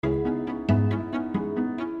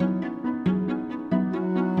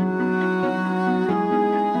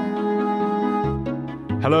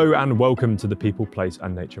Hello and welcome to the People, Place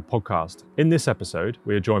and Nature podcast. In this episode,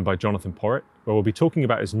 we are joined by Johnathan Porritt, where we'll be talking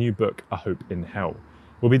about his new book, A Hope in Hell.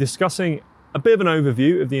 We'll be discussing a bit of an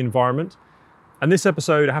overview of the environment. And this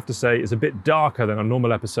episode, I have to say, is a bit darker than our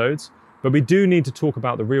normal episodes, but we do need to talk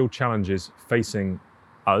about the real challenges facing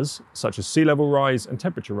us, such as sea level rise and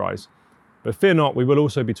temperature rise. But fear not, we will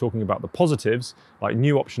also be talking about the positives, like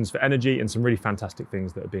new options for energy and some really fantastic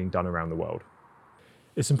things that are being done around the world.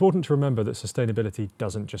 It's important to remember that sustainability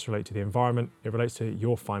doesn't just relate to the environment, it relates to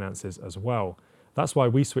your finances as well. That's why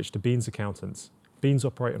we switched to Beans accountants. Beans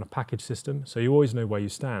operate on a package system, so you always know where you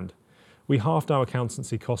stand. We halved our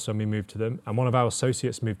accountancy costs when we moved to them, and one of our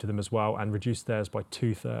associates moved to them as well and reduced theirs by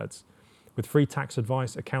 2/3. With free tax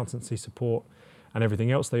advice, accountancy support, and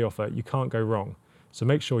everything else they offer, you can't go wrong. So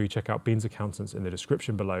make sure you check out Beans Accountants in the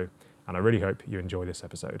description below, and I really hope you enjoy this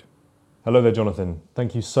episode. Hello there, Johnathan.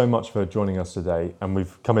 Thank you so much for joining us today. And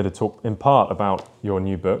we've come here to talk in part about your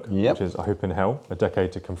new book, which is A Hope in Hell, A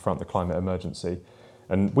Decade to Confront the Climate Emergency.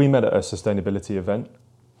 And we met at a sustainability event,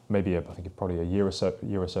 probably a year or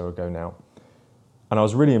so ago now. And I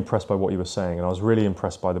was really impressed by what you were saying. And I was really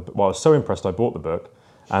impressed by I was so impressed I bought the book.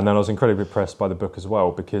 And then I was incredibly impressed by the book as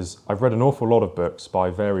well, because I've read an awful lot of books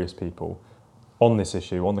by various people on this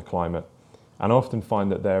issue, on the climate. And I often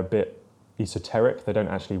find that they're a bit esoteric. They don't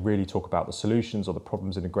actually really talk about the solutions or the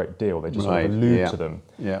problems in a great deal. They just sort of allude to them.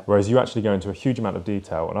 Yeah. Whereas you actually go into a huge amount of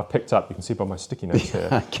detail. And I've picked up, you can see by my sticky notes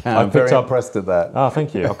here. I'm very impressed at that.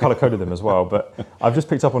 Thank you. I've colour-coded them as well. But I've just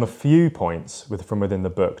picked up on a few points from within the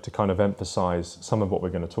book to kind of emphasise some of what we're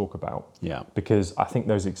going to talk about. Yeah. Because I think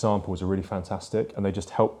those examples are really fantastic and they just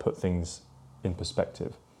help put things in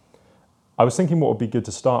perspective. I was thinking what would be good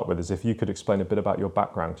to start with is if you could explain a bit about your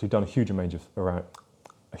background, because you've done a huge amount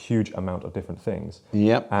of different things.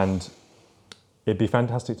 Yep. And it'd be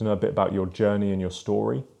fantastic to know a bit about your journey and your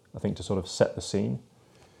story, I think, to sort of set the scene.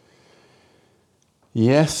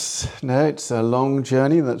 Yes, no, it's a long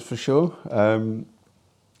journey, that's for sure.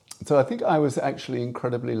 So I think I was actually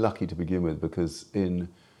incredibly lucky to begin with, because in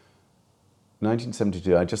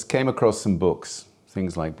 1972, I just came across some books,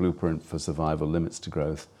 things like Blueprint for Survival, Limits to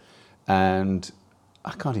Growth, and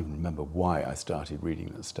I can't even remember why I started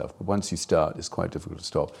reading this stuff, but once you start, it's quite difficult to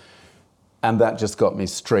stop. And that just got me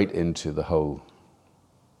straight into the whole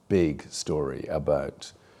big story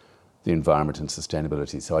about the environment and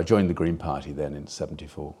sustainability. So I joined the Green Party then in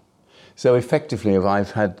 '74. So effectively,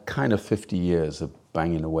 I've had kind of 50 years of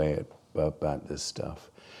banging away about this stuff.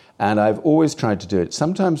 And I've always tried to do it,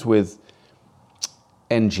 sometimes with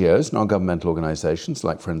NGOs, non-governmental organisations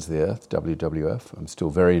like Friends of the Earth, WWF. I'm still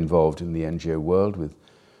very involved in the NGO world with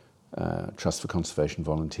Trust for Conservation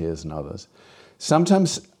Volunteers and others.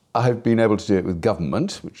 Sometimes I've been able to do it with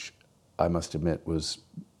government, which I must admit was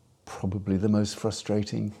probably the most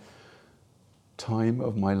frustrating time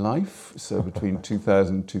of my life. So between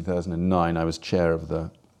 2000 and 2009, I was chair of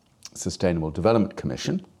the Sustainable Development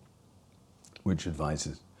Commission, which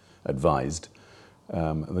advised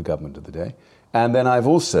the government of the day. And then I've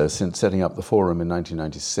also, since setting up the forum in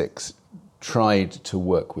 1996, tried to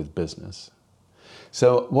work with business.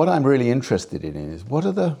 So what I'm really interested in is what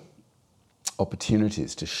are the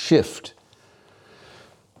opportunities to shift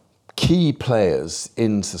key players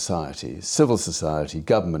in society, civil society,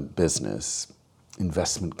 government, business,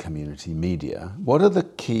 investment community, media. What are the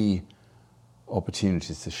key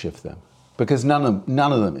opportunities to shift them? Because none of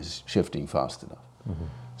them is shifting fast enough. Mm-hmm.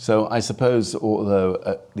 So I suppose, although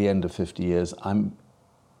at the end of 50 years, I'm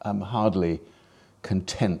hardly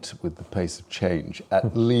content with the pace of change.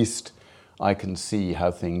 At least I can see how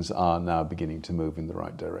things are now beginning to move in the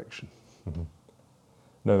right direction. Mm-hmm.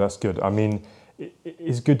 No, that's good. I mean,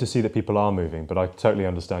 it's good to see that people are moving, but I totally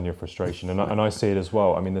understand your frustration. And I see it as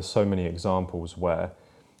well. I mean, there's so many examples where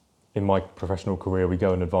in my professional career, we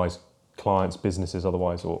go and advise clients, businesses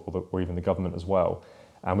otherwise, or even the government as well.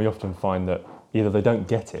 And we often find that either they don't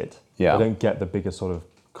get it, they don't get the bigger sort of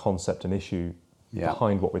concept and issue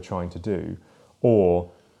behind what we're trying to do,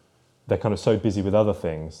 or they're kind of so busy with other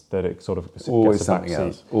things that it sort of always gets a something backseat.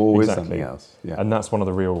 else. Always exactly. Something else. Yeah. And that's one of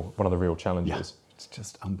the real challenges. Yeah. It's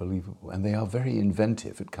just unbelievable. And they are very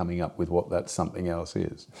inventive at coming up with what that something else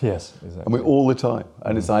is. Yes, exactly. I mean, all the time.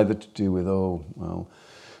 And it's either to do with,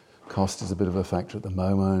 cost is a bit of a factor at the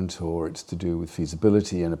moment, or it's to do with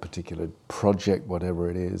feasibility in a particular project, whatever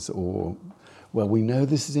it is, or, we know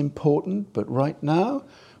this is important, but right now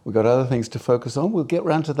we've got other things to focus on. We'll get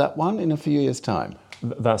round to that one in a few years' time.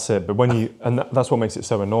 That's it. But that's what makes it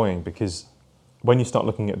so annoying, because when you start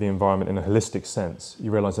looking at the environment in a holistic sense, you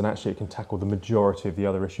realise that actually it can tackle the majority of the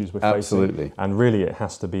other issues we're facing. Absolutely. And really it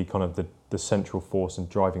has to be kind of the central force and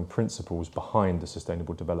driving principles behind the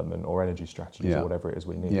sustainable development or energy strategies or whatever it is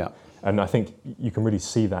we need. Yeah. And I think you can really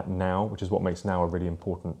see that now, which is what makes now a really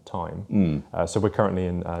important time. So we're currently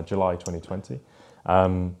in July 2020.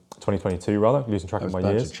 2022 rather, losing track of my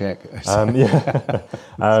years. To check.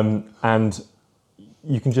 And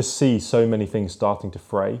you can just see so many things starting to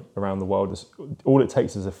fray around the world. All it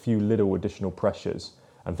takes is a few little additional pressures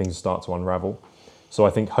and things start to unravel. So I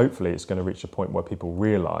think hopefully it's going to reach a point where people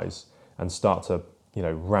realise and start to,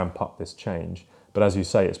 ramp up this change. But as you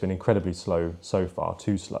say, it's been incredibly slow so far,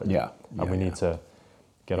 too slow. And we need to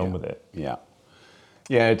get on with it. Yeah.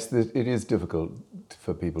 Yeah, it is difficult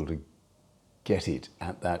for people to get it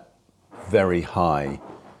at that very high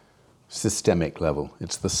systemic level.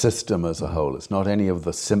 It's the system as a whole. It's not any of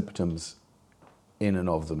the symptoms in and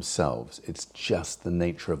of themselves. It's just the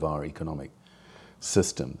nature of our economic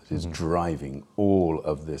system that is driving all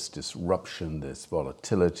of this disruption, this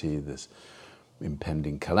volatility, this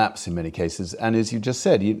impending collapse in many cases. And as you just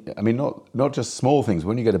said, not just small things.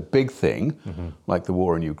 When you get a big thing, like the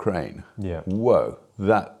war in Ukraine, whoa,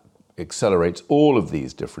 that accelerates all of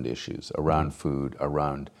these different issues around food,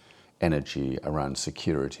 around energy, around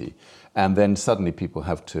security. And then suddenly people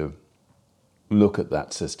have to look at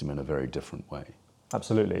that system in a very different way.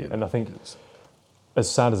 Absolutely. And I think as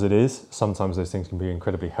sad as it is, sometimes those things can be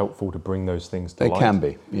incredibly helpful to bring those things to light. They can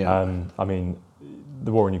be, yeah.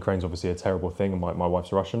 The war in Ukraine is obviously a terrible thing, and my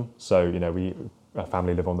wife's Russian, so our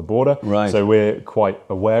family live on the border, right. So we're quite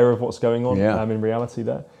aware of what's going on in reality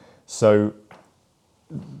there. So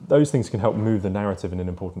those things can help move the narrative in an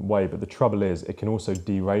important way, but the trouble is it can also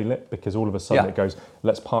derail it, because all of a sudden it goes,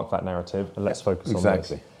 let's park that narrative and let's focus on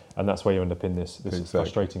this. And that's where you end up in this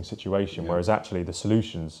frustrating situation, whereas actually the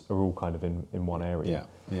solutions are all kind of in one area.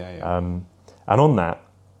 And on that,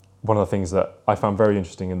 one of the things that I found very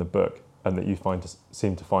interesting in the book, and that you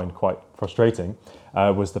seem to find quite frustrating,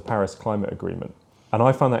 was the Paris Climate Agreement. And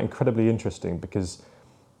I found that incredibly interesting because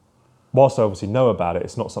whilst I obviously know about it,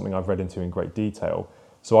 it's not something I've read into in great detail.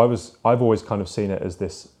 So I've always kind of seen it as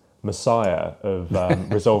this messiah of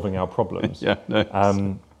resolving our problems.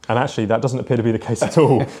 And actually that doesn't appear to be the case at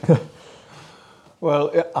all.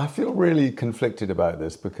 Well, I feel really conflicted about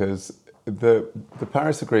this because the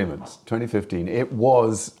Paris Agreement, 2015, it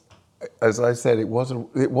was, as I said, it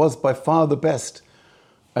was by far the best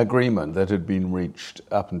agreement that had been reached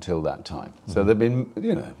up until that time. So there'd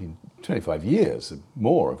been, 25 years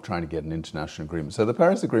more of trying to get an international agreement. So the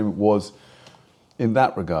Paris Agreement was, in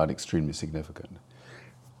that regard, extremely significant.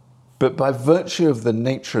 But by virtue of the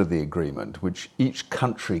nature of the agreement, which each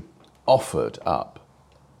country offered up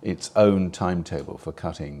its own timetable for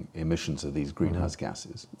cutting emissions of these greenhouse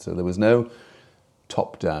gases. So there was no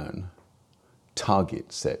top-down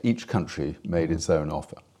target set. Each country made its own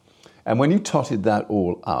offer. And when you totted that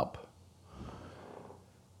all up,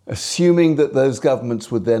 assuming that those governments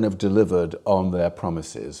would then have delivered on their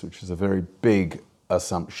promises, which is a very big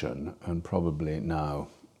assumption and probably now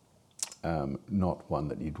not one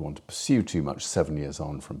that you'd want to pursue too much 7 years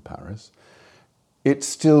on from Paris, it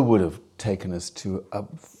still would have taken us to a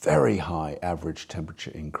very high average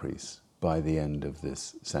temperature increase by the end of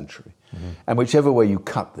this century. And whichever way you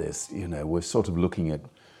cut this, we're sort of looking at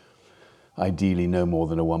ideally no more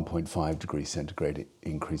than a 1.5 degrees centigrade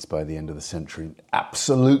increase by the end of the century,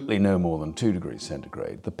 absolutely no more than 2 degrees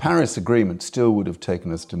centigrade. The Paris Agreement still would have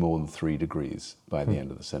taken us to more than 3 degrees by the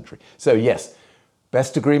end of the century. So yes,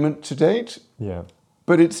 best agreement to date,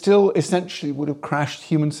 but it still essentially would have crashed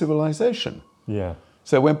human civilization.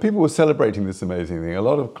 So when people were celebrating this amazing thing, a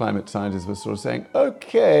lot of climate scientists were sort of saying,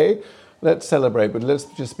 okay, let's celebrate, but let's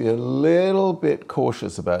just be a little bit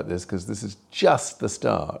cautious about this, because this is just the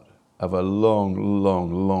start of a long,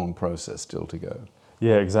 long, long process still to go.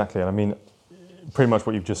 Yeah, exactly. And I mean, pretty much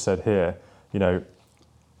what you've just said here,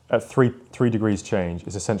 at 3 degrees change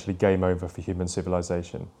is essentially game over for human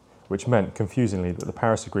civilization, which meant, confusingly, that the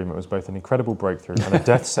Paris Agreement was both an incredible breakthrough and a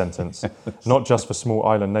death sentence, not just for small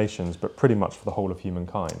island nations, but pretty much for the whole of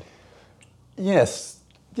humankind. Yes.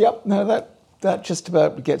 Yep. No, that just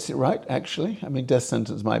about gets it right, actually. I mean, death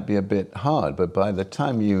sentence might be a bit hard, but by the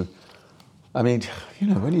time when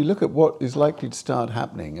you look at what is likely to start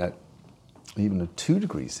happening at even a 2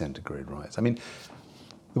 degrees centigrade rise,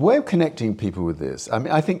 the way of connecting people with this,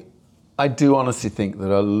 I do honestly think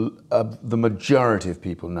that the majority of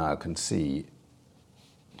people now can see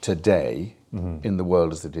today, in the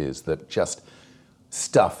world as it is, that just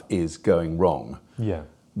stuff is going wrong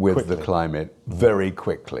with the climate very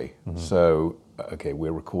quickly. So okay,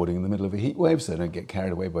 we're recording in the middle of a heat wave, so don't get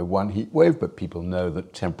carried away by one heat wave, but people know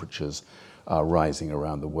that temperatures are rising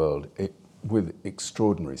around the world with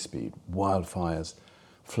extraordinary speed. Wildfires,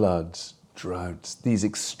 floods, droughts, these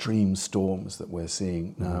extreme storms that we're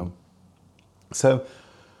seeing now. So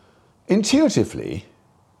intuitively,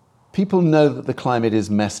 people know that the climate is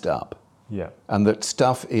messed up. Yeah. And that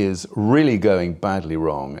stuff is really going badly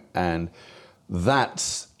wrong. And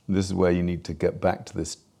this is where you need to get back to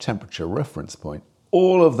this temperature reference point.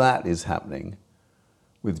 All of that is happening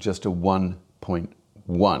with just a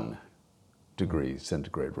 1.1 degrees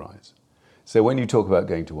centigrade rise. So when you talk about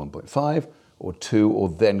going to 1.5 or 2 or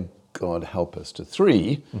then, God help us, to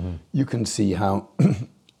 3, you can see how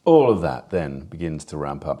all of that then begins to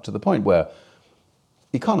ramp up to the point where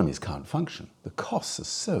economies can't function. The costs are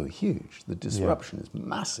so huge. The disruption is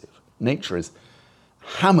massive. Nature is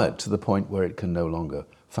hammered to the point where it can no longer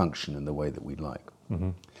function in the way that we'd like.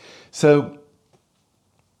 So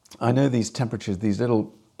I know these temperatures,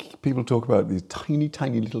 people talk about these tiny,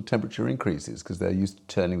 tiny little temperature increases because they're used to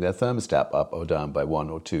turning their thermostat up or down by 1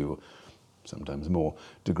 or 2, sometimes more,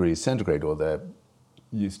 degrees centigrade, or they're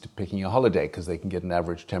used to picking a holiday because they can get an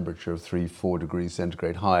average temperature of 3-4 degrees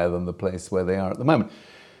centigrade higher than the place where they are at the moment.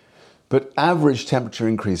 But average temperature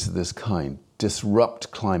increase of this kind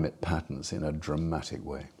disrupt climate patterns in a dramatic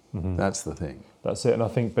way. That's the thing. That's it. And I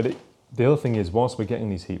think, but the other thing is, whilst we're getting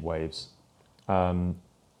these heat waves, the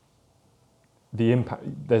impact,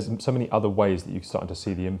 there's so many other ways that you're starting to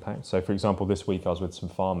see the impact. So for example, this week I was with some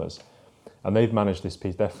farmers and their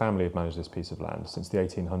family have managed this piece of land since the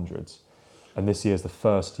 1800s. And this year is the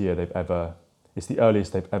first year it's the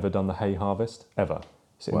earliest they've ever done the hay harvest, ever.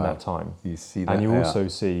 So in that time. You see that. And you also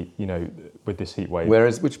see, with this heat wave.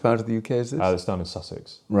 Which part of the UK is this? It's down in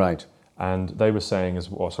Sussex. Right. And they were saying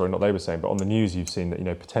not they were saying, but on the news you've seen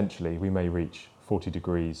that, potentially we may reach 40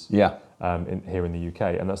 degrees here in the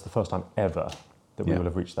UK. And that's the first time ever that we will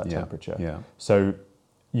have reached that temperature. Yeah. So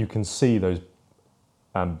you can see those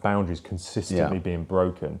boundaries consistently being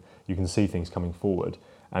broken. You can see things coming forward.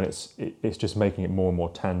 And it's just making it more and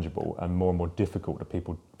more tangible and more difficult for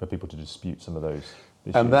people to dispute some of those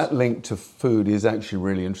issues. And that link to food is actually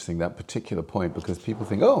really interesting, that particular point, because people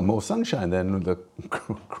think, oh, more sunshine, then the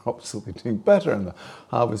crops will be doing better and the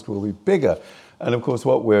harvest will be bigger. And of course,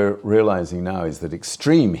 what we're realizing now is that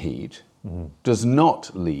extreme heat does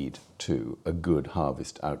not lead to a good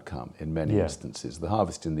harvest outcome in many instances. The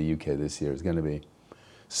harvest in the UK this year is going to be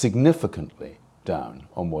significantly down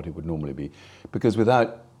on what it would normally be, because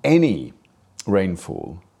without any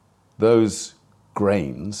rainfall, those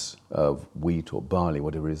grains of wheat or barley,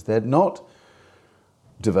 whatever it is, they're not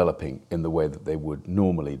developing in the way that they would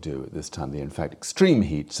normally do at this time. In fact, extreme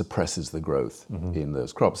heat suppresses the growth in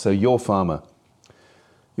those crops. So your farmer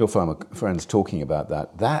friends talking about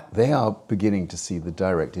that they are beginning to see the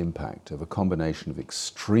direct impact of a combination of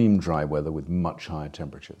extreme dry weather with much higher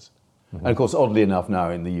temperatures. And of course, oddly enough, now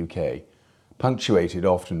in the UK, punctuated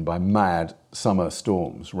often by mad summer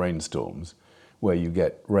storms, rainstorms, where you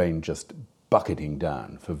get rain just bucketing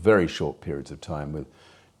down for very short periods of time with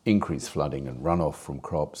increased flooding and runoff from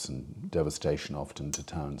crops and devastation often to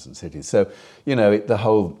towns and cities. So,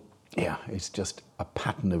 it's just a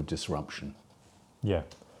pattern of disruption. Yeah,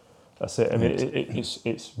 that's it. I mean,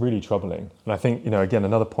 it's really troubling. And I think, again,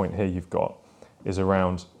 another point here you've got is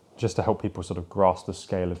around, just to help people sort of grasp the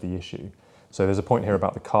scale of the issue. So there's a point here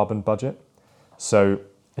about the carbon budget. So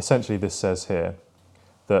essentially this says here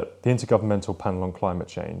that the Intergovernmental Panel on Climate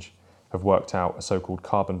Change have worked out a so-called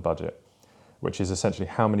carbon budget, which is essentially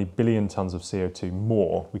how many billion tons of CO2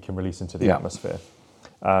 more we can release into the atmosphere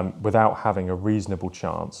without having a reasonable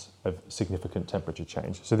chance of significant temperature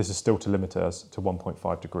change. So this is still to limit us to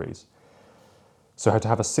 1.5 degrees. So to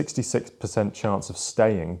have a 66% chance of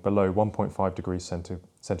staying below 1.5 degrees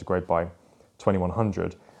centigrade by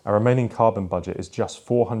 2100, our remaining carbon budget is just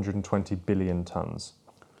 420 billion tonnes.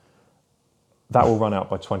 That will run out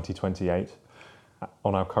by 2028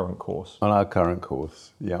 on our current course. On our current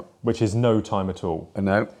course, yeah. Which is no time at all.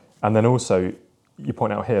 No. And then also, you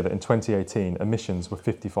point out here that in 2018, emissions were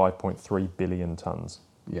 55.3 billion tonnes.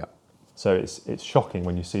 Yeah. So it's shocking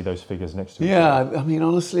when you see those figures next to each other. Yeah, I mean,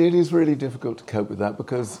 honestly, it is really difficult to cope with that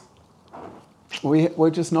because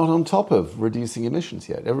we're just not on top of reducing emissions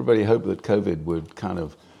yet. Everybody hoped that COVID would kind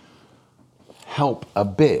of help a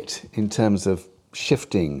bit in terms of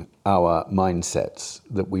shifting our mindsets,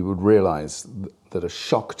 that we would realize that a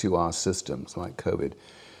shock to our systems like COVID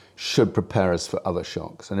should prepare us for other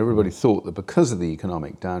shocks. And everybody thought that because of the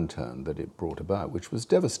economic downturn that it brought about, which was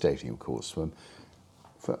devastating, of course, for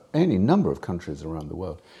any number of countries around the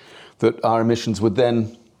world, that our emissions would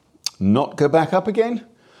then not go back up again.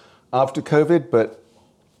 after COVID, but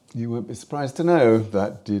you won't be surprised to know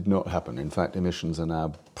that did not happen. In fact, emissions are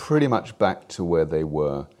now pretty much back to where they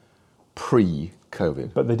were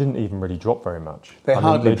pre-COVID. But they didn't even really drop very much. They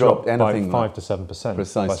hardly dropped anything. By 5 to 7%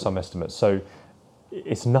 Precisely. by some estimates. So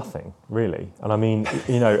it's nothing, really. And I mean,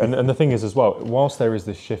 and the thing is as well, whilst there is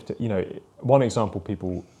this shift, one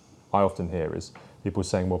example I often hear is people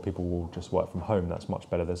saying, well, people will just work from home, that's much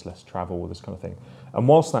better, there's less travel, all this kind of thing. And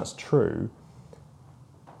whilst that's true,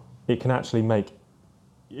 it can actually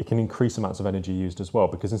increase amounts of energy used as well,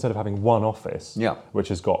 because instead of having one office, which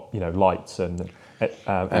has got lights and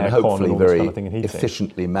aircon hopefully and all very this kind of thing and heating,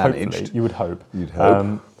 efficiently managed. Hopefully, you would hope. You'd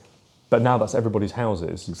hope. But now that's everybody's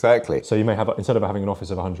houses. Exactly. So you may have, instead of having an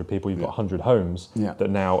office of 100 people, you've got 100 homes that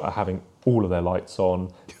now are having all of their lights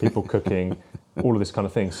on, people cooking, all of this kind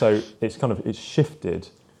of thing. So it's shifted.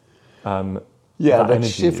 The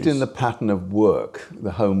shift in the pattern of work,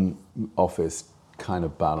 the home office kind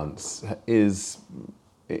of balance is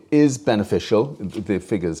beneficial. The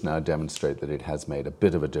figures now demonstrate that it has made a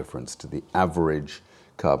bit of a difference to the average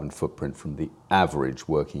carbon footprint from the average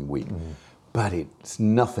working week. But it's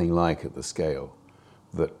nothing like at the scale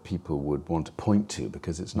that people would want to point to,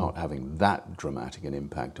 because it's not having that dramatic an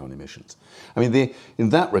impact on emissions. I mean, in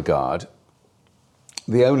that regard,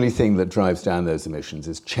 the only thing that drives down those emissions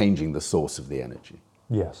is changing the source of the energy.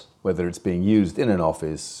 Yes. Whether it's being used in an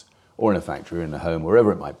office or in a factory or in a home,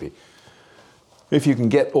 wherever it might be. If you can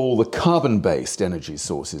get all the carbon-based energy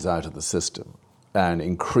sources out of the system and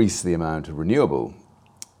increase the amount of renewable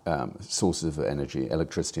sources of energy,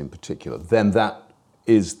 electricity in particular, then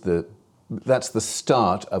that's the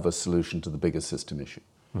start of a solution to the bigger system issue.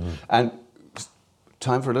 And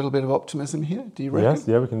time for a little bit of optimism here, do you reckon? Yes,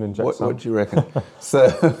 we can inject some. What do you reckon?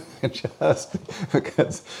 So, just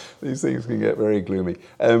because these things can get very gloomy.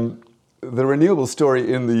 The renewable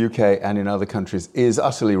story in the UK and in other countries is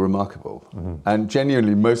utterly remarkable. And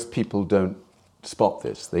genuinely, most people don't spot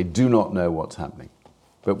this. They do not know what's happening.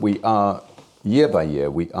 But we are, year by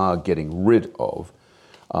year, we are getting rid of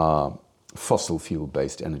fossil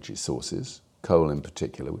fuel-based energy sources, coal in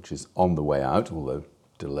particular, which is on the way out, although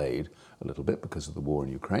delayed a little bit because of the war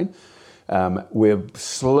in Ukraine. We're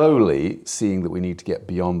slowly seeing that we need to get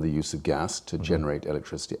beyond the use of gas to generate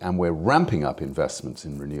electricity, and we're ramping up investments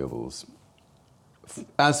in renewables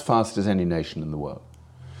as fast as any nation in the world.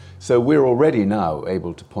 So we're already now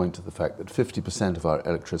able to point to the fact that 50% of our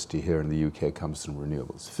electricity here in the UK comes from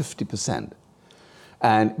renewables, 50%.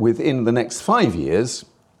 And within the next 5 years,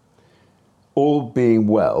 all being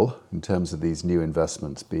well, in terms of these new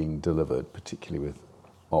investments being delivered, particularly with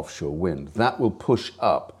offshore wind, that will push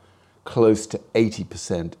up close to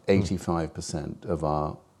 80%, 85% of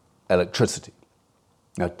our electricity.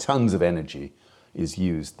 Now, tons of energy is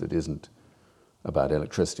used that isn't about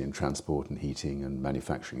electricity and transport and heating and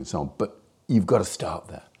manufacturing and so on, but you've got to start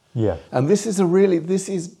there. Yeah. And this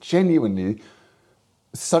is genuinely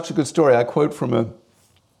such a good story. I quote from a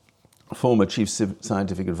former chief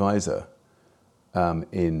scientific advisor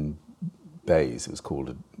in BEIS. It was called,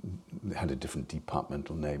 it had a different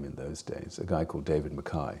departmental name in those days, a guy called David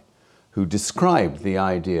Mackay, who described the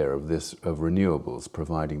idea of renewables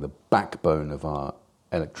providing the backbone of our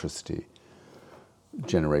electricity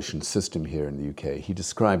generation system here in the UK. He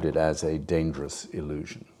described it as a dangerous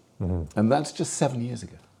illusion. And that's just 7 years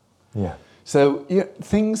ago. Yeah. So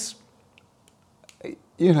things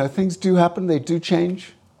do happen, they do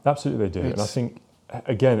change. Absolutely they do. And I think,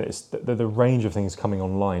 again, it's the range of things coming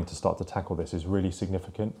online to start to tackle this is really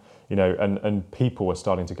significant. And people are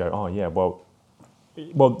starting to go, oh yeah, well,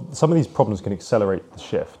 some of these problems can accelerate the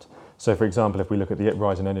shift. So, for example, if we look at the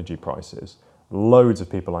rise in energy prices, loads of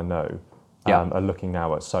people I know are looking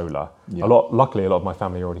now at solar. Yeah. Luckily, a lot of my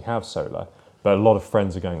family already have solar, but a lot of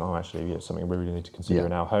friends are going, oh, actually, it's something we really need to consider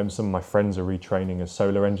in our home. Some of my friends are retraining as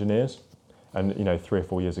solar engineers, and 3 or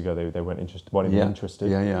 4 years ago they weren't even interested.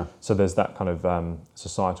 Yeah. So there's that kind of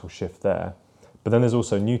societal shift there. But then there's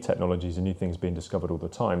also new technologies and new things being discovered all the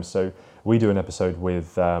time. So we do an episode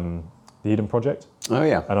with the Eden Project. Oh,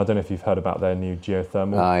 yeah. And I don't know if you've heard about their new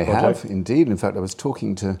geothermal project. I have, indeed. In fact, I was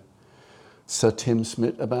talking to Sir Tim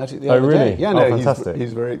Smith about it the other day. Yeah, fantastic.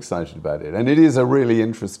 He's very excited about it. And it is a really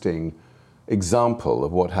interesting example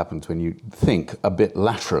of what happens when you think a bit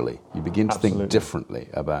laterally. You begin to think differently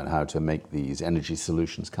about how to make these energy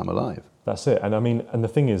solutions come alive. That's it. And I mean, and the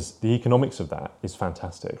thing is, the economics of that is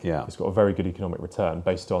fantastic. Yeah. It's got a very good economic return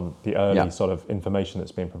based on the early sort of information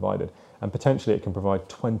that's being provided. And potentially it can provide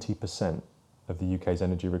 20% of the UK's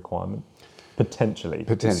energy requirement. Potentially.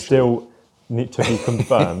 It's still need to be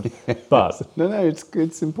confirmed. But no,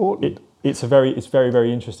 it's important. It's very,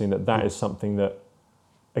 very interesting that is something that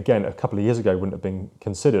again, a couple of years ago wouldn't have been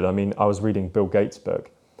considered. I mean, I was reading Bill Gates'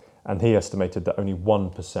 book, and he estimated that only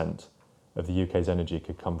 1% of the UK's energy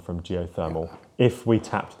could come from geothermal if we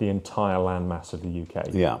tapped the entire landmass of the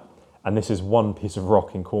UK. Yeah. And this is one piece of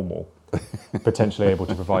rock in Cornwall, potentially able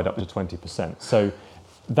to provide up to 20%. So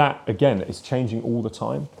that, again, is changing all the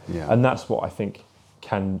time. Yeah. And that's what I think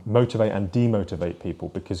can motivate and demotivate people,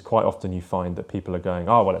 because quite often you find that people are going,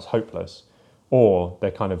 oh, well, it's hopeless. Or they're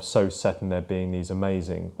kind of so set in there being these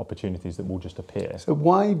amazing opportunities that will just appear. So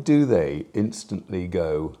why do they instantly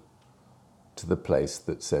go to the place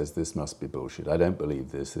that says this must be bullshit? I don't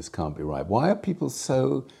believe this can't be right. Why are people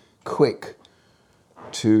so quick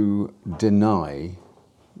to deny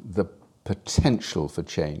the potential for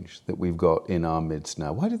change that we've got in our midst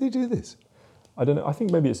now? Why do they do this? I don't know. I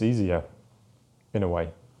think maybe it's easier in a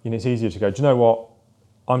way. It's easier to go, do you know what?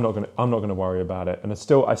 I'm not going to worry about it. And I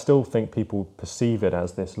still think people perceive it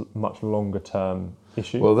as this much longer term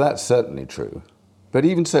issue. Well, that's certainly true. But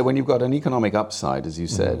even so, when you've got an economic upside, as you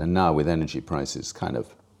said, and now with energy prices kind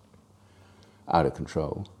of out of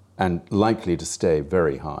control and likely to stay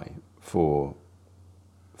very high for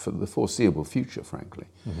the foreseeable future, frankly.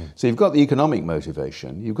 So you've got the economic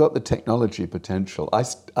motivation, you've got the technology potential.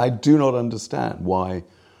 I do not understand why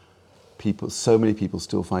so many people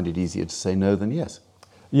still find it easier to say no than yes.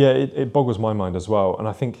 Yeah, it boggles my mind as well. And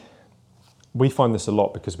I think we find this a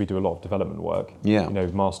lot because we do a lot of development work. Yeah.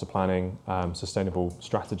 Master planning, sustainable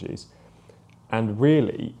strategies. And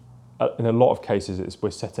really, in a lot of cases,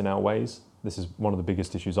 we're set in our ways. This is one of the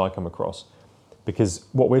biggest issues I come across. Because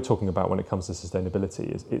what we're talking about when it comes to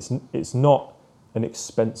sustainability is it's not an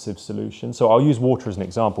expensive solution. So I'll use water as an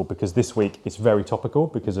example because this week it's very topical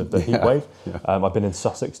because of the heat wave. Yeah. I've been in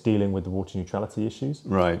Sussex dealing with the water neutrality issues.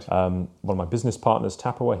 Right. One of my business partners,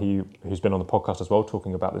 Tapua, who's been on the podcast as well,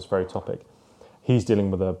 talking about this very topic, he's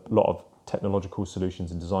dealing with a lot of technological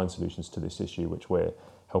solutions and design solutions to this issue, which we're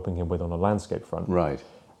helping him with on a landscape front. Right.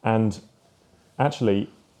 And actually,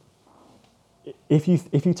 if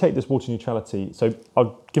you take this water neutrality, so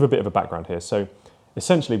I'll give a bit of a background here. So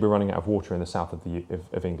essentially, we're running out of water in the south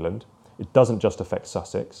of England. It doesn't just affect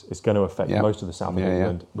Sussex. It's going to affect most of the south of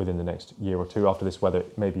England within the next year or two after this weather,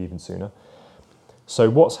 maybe even sooner. So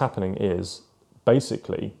what's happening is,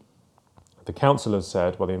 basically, the council has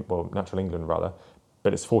said, Natural England rather,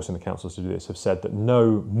 but it's forcing the councils to do this, have said that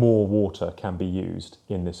no more water can be used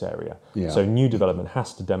in this area. Yeah. So new development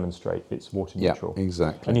has to demonstrate it's water neutral. Yeah,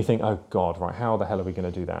 exactly. And you think, oh God, right, how the hell are we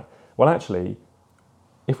going to do that? Well, actually,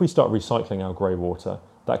 if we start recycling our grey water,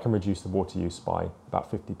 that can reduce the water use by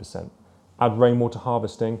about 50%. Add rainwater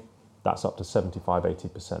harvesting, that's up to 75,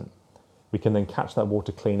 80%. We can then catch that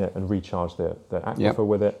water, clean it, and recharge the aquifer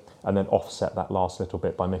with it, and then offset that last little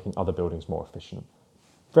bit by making other buildings more efficient.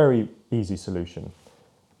 Very easy solution.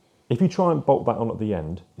 If you try and bolt that on at the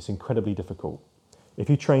end, it's incredibly difficult. If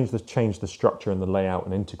you change the structure and the layout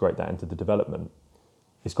and integrate that into the development,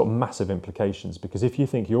 it's got massive implications, because if you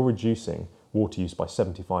think you're reducing water use by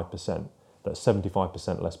 75%, that's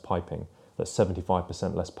 75% less piping, that's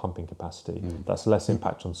 75% less pumping capacity, that's less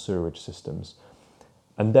impact on sewerage systems.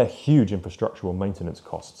 And they're huge infrastructural maintenance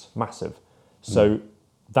costs, massive. So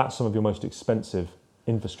that's some of your most expensive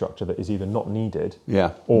infrastructure that is either not needed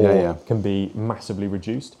or can be massively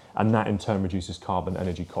reduced. And that in turn reduces carbon,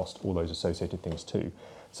 energy cost, all those associated things too.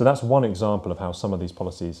 So that's one example of how some of these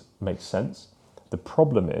policies make sense. The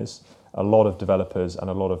problem is a lot of developers and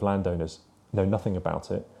a lot of landowners know nothing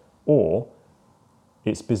about it, or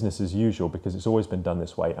it's business as usual because it's always been done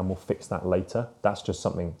this way and we'll fix that later. That's just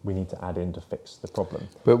something we need to add in to fix the problem.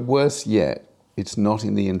 But worse yet, it's not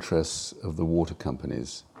in the interests of the water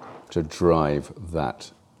companies to drive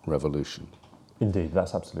that revolution. Indeed,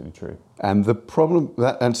 that's absolutely true. And the problem,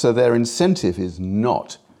 and so their incentive is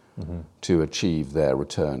not to achieve their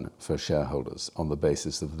return for shareholders on the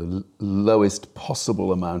basis of the lowest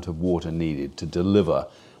possible amount of water needed to deliver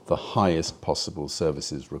the highest possible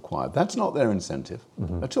services required. That's not their incentive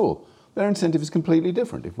at all. Their incentive is completely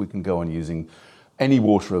different. If we can go on using any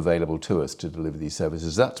water available to us to deliver these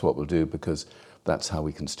services, that's what we'll do, because that's how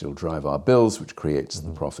we can still drive our bills, which creates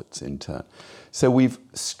the profits in turn. So we've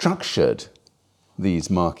structured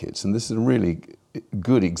these markets, and this is a really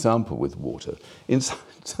good example with water, in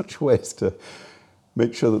such ways to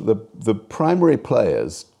make sure that the primary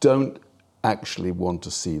players don't actually want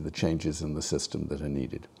to see the changes in the system that are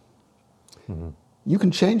needed. You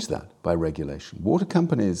can change that by regulation. Water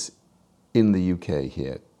companies in the UK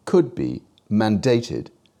here could be mandated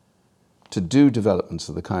to do developments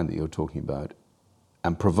of the kind that you're talking about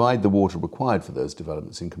and provide the water required for those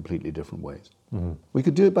developments in completely different ways. We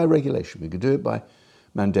could do it by regulation. We could do it by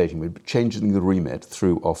mandating. We'd be changing the remit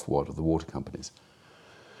through Ofwat of the water companies.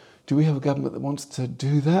 Do we have a government that wants to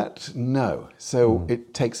do that? No. So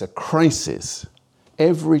it takes a crisis.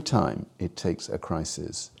 Every time it takes a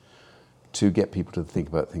crisis to get people to think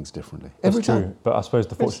about things differently. Every time. True. But I suppose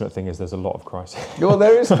the fortunate thing is there's a lot of crisis. Well,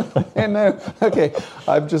 there is. No. Okay.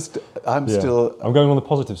 I'm still. I'm going on the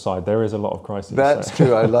positive side. There is a lot of crisis. That's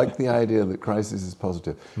true. I like the idea that crisis is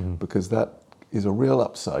positive because that is a real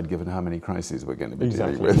upside given how many crises we're going to be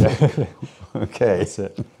dealing with. Yeah. Okay. That's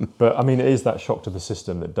it. But I mean, it is that shock to the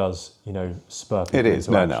system that does, spur people. It is.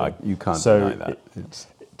 into No, action. you can't So deny that. It's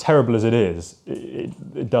terrible as it is,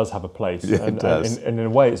 it does have a place. Yeah, and, it does. And in a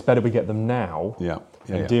way, it's better we get them now and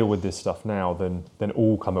yeah. deal with this stuff now than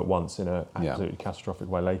all come at once in an absolutely catastrophic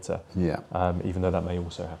way later. Yeah. Even though that may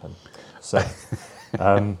also happen. So,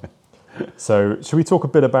 so should we talk a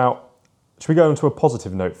bit about? Should we go into a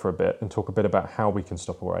positive note for a bit and talk a bit about how we can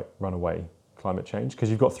stop or run away climate change? Because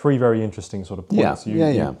you've got three very interesting sort of points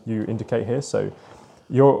you indicate here. So,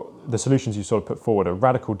 the solutions you sort of put forward are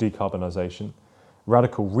radical decarbonisation,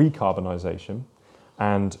 radical recarbonisation,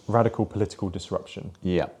 and radical political disruption.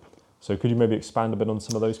 Yeah. So could you maybe expand a bit on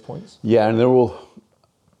some of those points? Yeah, and they're all.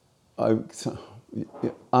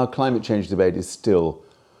 Our climate change debate is still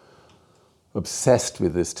obsessed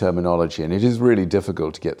with this terminology, and it is really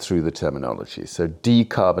difficult to get through the terminology. So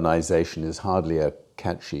decarbonisation is hardly a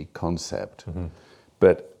catchy concept,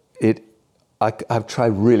 but I've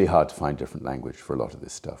tried really hard to find different language for a lot of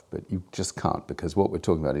this stuff, but you just can't, because what we're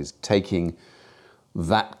talking about is taking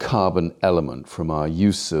that carbon element from our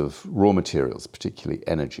use of raw materials, particularly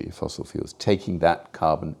energy, fossil fuels, taking that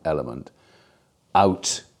carbon element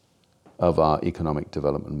out of our economic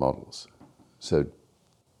development models. So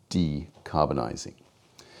decarbonising.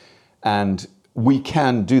 And we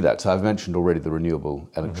can do that. So I've mentioned already the renewable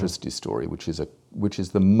electricity story, which is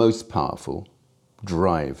the most powerful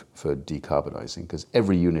drive for decarbonising, because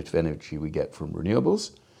every unit of energy we get from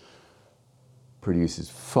renewables produces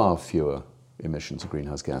far fewer emissions of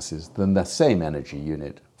greenhouse gases than the same energy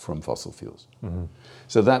unit from fossil fuels.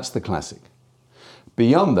 So that's the classic.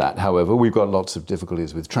 Beyond that, however, we've got lots of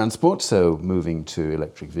difficulties with transport, so moving to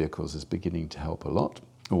electric vehicles is beginning to help a lot,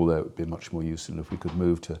 although it would be much more useful if we could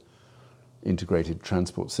move to integrated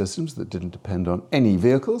transport systems that didn't depend on any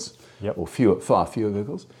vehicles, or far fewer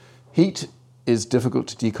vehicles. Heat is difficult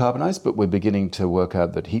to decarbonise, but we're beginning to work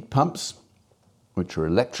out that heat pumps, which are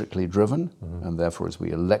electrically driven, and therefore as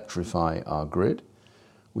we electrify our grid,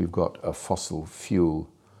 we've got a fossil fuel,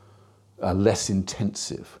 a less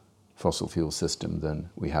intensive fossil fuel system than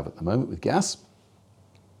we have at the moment with gas.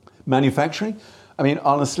 Manufacturing, I mean,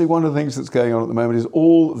 honestly, one of the things that's going on at the moment is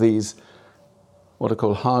all these, what are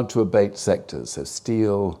called hard to abate sectors, so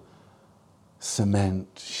steel, cement,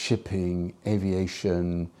 shipping,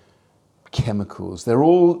 aviation, chemicals, they're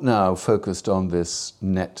all now focused on this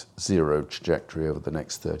net zero trajectory over the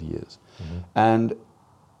next 30 years. And,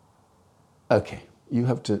 okay, you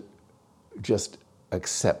have to just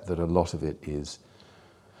accept that a lot of it is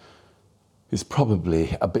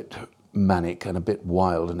probably a bit manic and a bit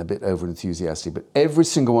wild and a bit over-enthusiastic, but every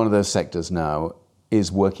single one of those sectors now is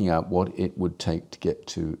working out what it would take to get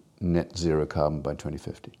to net zero carbon by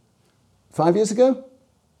 2050. 5 years ago,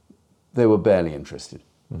 they were barely interested.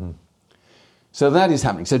 So that is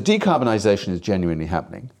happening. So decarbonisation is genuinely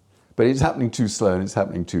happening, but it's happening too slow and it's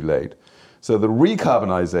happening too late. So the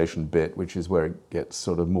recarbonisation bit, which is where it gets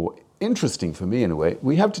sort of more interesting for me in a way,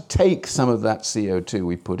 we have to take some of that CO2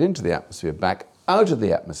 we put into the atmosphere back out of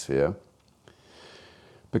the atmosphere,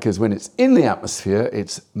 because when it's in the atmosphere,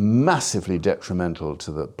 it's massively detrimental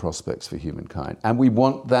to the prospects for humankind. And we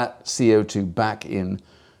want that CO2 back in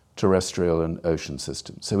terrestrial and ocean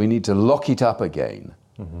systems. So we need to lock it up again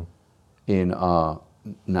in our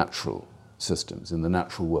natural systems, in the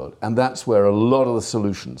natural world. And that's where a lot of the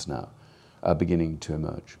solutions now are beginning to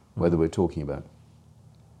emerge, whether we're talking about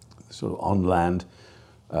sort of on-land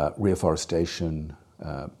reforestation,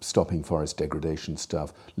 stopping forest degradation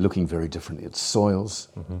stuff, looking very differently at soils.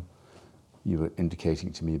 You were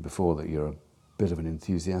indicating to me before that you're a bit of an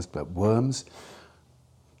enthusiast about worms.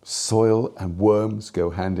 Soil and worms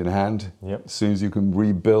go hand in hand. As soon as you can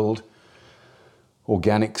rebuild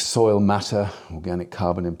organic soil matter, organic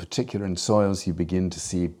carbon in particular in soils, you begin to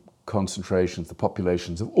see concentrations, the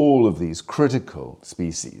populations of all of these critical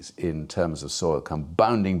species in terms of soil come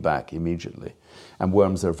bounding back immediately. And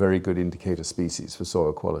worms are a very good indicator species for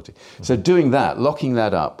soil quality. So doing that, locking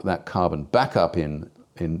that up, that carbon back up in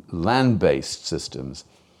land-based systems,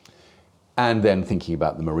 and then thinking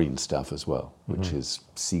about the marine stuff as well, which is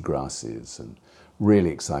seagrasses and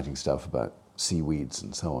really exciting stuff about seaweeds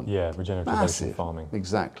and so on. Yeah, regenerative ocean farming.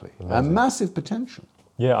 Exactly. Amazing. A massive potential.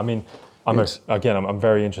 Yeah, I mean, I'm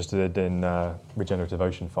very interested in regenerative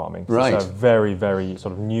ocean farming. Right. It's a very, very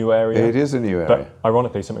sort of new area. It is a new area. But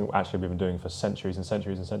ironically, something actually we've been doing for centuries and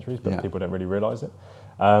centuries and centuries, but people don't really realise it.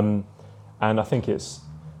 And I think it's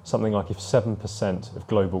something like if 7% of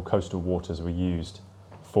global coastal waters were used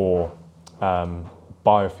for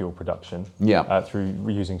biofuel production through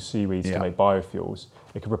reusing seaweeds to make biofuels,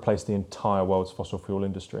 it could replace the entire world's fossil fuel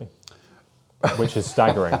industry, which is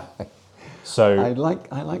staggering. So I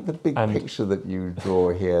like the big picture that you draw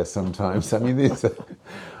here sometimes. I mean, but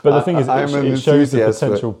the thing is, it shows the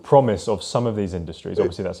potential promise of some of these industries.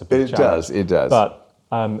 Obviously, that's a big challenge. It does. But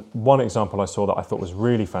one example I saw that I thought was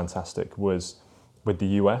really fantastic was with the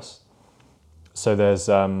US. So there's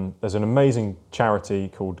an amazing charity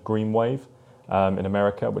called Green Wave in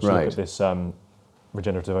America, which look at this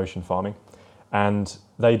regenerative ocean farming, and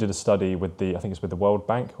they did a study with the World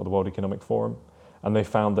Bank or the World Economic Forum. And they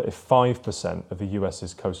found that if 5% of the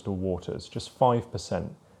US's coastal waters, just 5%,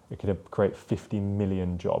 it could create 50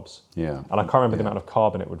 million jobs. Yeah. And I can't remember the amount of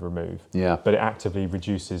carbon it would remove. Yeah. But it actively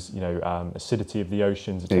reduces, acidity of the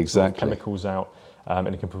oceans. It takes chemicals out, and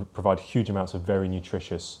it can provide huge amounts of very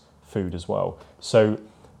nutritious food as well. So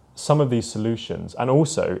some of these solutions, and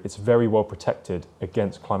also it's very well protected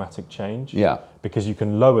against climatic change. Yeah. Because you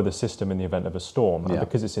can lower the system in the event of a storm, and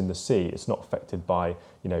because it's in the sea, it's not affected by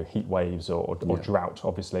heat waves or drought,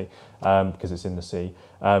 obviously, because it's in the sea,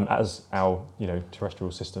 as our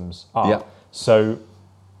terrestrial systems are. Yeah. So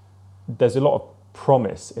there's a lot of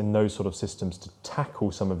promise in those sort of systems to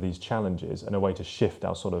tackle some of these challenges and a way to shift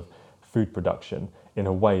our sort of food production in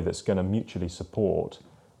a way that's going to mutually support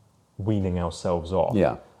weaning ourselves off.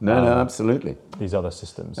 Yeah. No, absolutely. These other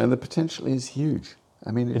systems. And the potential is huge. I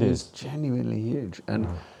mean, it is genuinely huge. And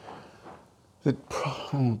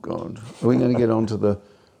oh God, are we going to get onto the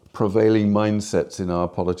prevailing mindsets in our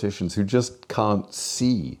politicians who just can't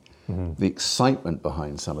see the excitement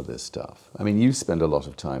behind some of this stuff? I mean, you spend a lot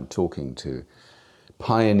of time talking to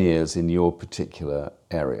pioneers in your particular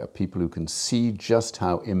area, people who can see just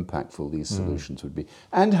how impactful these solutions would be,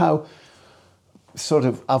 and how sort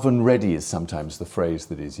of oven ready is sometimes the phrase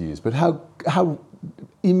that is used, but how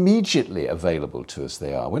immediately available to us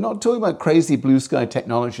they are. We're not talking about crazy blue sky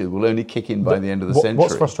technology that will only kick in by the end of the century.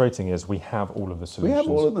 What's frustrating is we have all of the solutions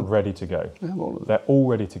ready to go. We have all of them. They're all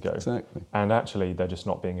ready to go. Exactly. And actually they're just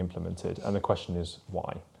not being implemented. And the question is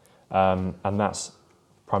why? And that's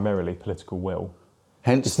primarily political will.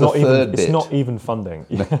 Hence it's the not third even, bit. It's not even funding.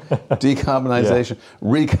 Decarbonisation,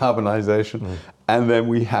 recarbonisation, and then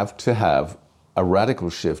we have to have a radical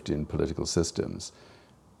shift in political systems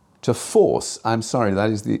to force, I'm sorry, that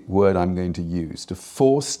is the word I'm going to use, to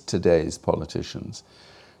force today's politicians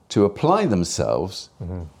to apply themselves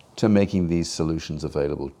to making these solutions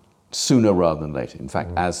available sooner rather than later. In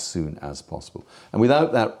fact, as soon as possible. And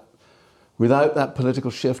without that political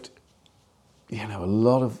shift, a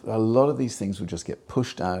lot of these things would just get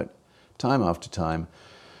pushed out time after time.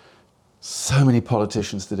 So many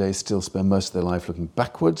politicians today still spend most of their life looking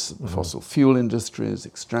backwards at the fossil fuel industries,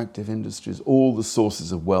 extractive industries, all the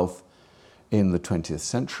sources of wealth in the 20th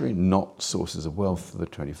century, not sources of wealth for the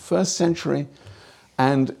 21st century.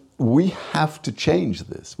 And we have to change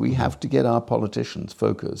this. We have to get our politicians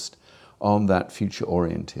focused on that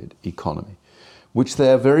future-oriented economy, which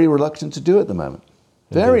they're very reluctant to do at the moment.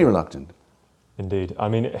 Very reluctant. Indeed. I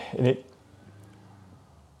mean,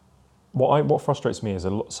 what frustrates me is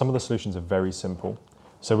some of the solutions are very simple.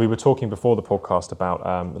 So we were talking before the podcast about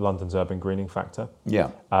London's urban greening factor.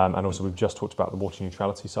 Yeah. And also we've just talked about the water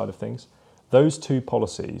neutrality side of things. Those two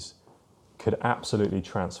policies could absolutely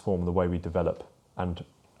transform the way we develop and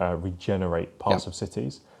regenerate parts of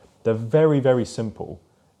cities. They're very, very simple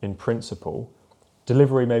in principle.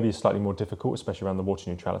 Delivery maybe is slightly more difficult, especially around the water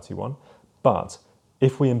neutrality one. But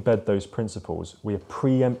if we embed those principles, we are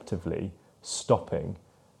preemptively stopping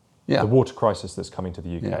the water crisis that's coming to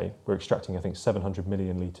the UK. Yeah. We're extracting, I think, 700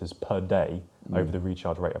 million litres per day over the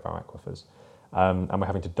recharge rate of our aquifers. And we're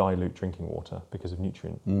having to dilute drinking water because of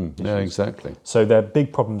nutrient issues. Yeah, exactly. So they're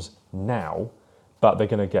big problems now, but they're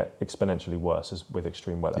going to get exponentially worse with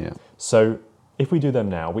extreme weather. Yeah. So if we do them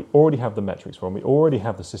now, we already have the metrics for them, we already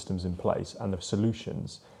have the systems in place and the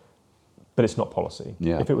solutions, but it's not policy.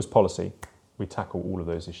 Yeah. If it was policy, we tackle all of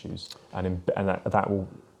those issues, and that will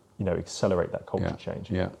accelerate that culture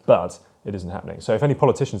change. Yeah. But it isn't happening. So if any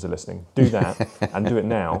politicians are listening, do that and do it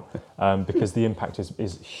now, because the impact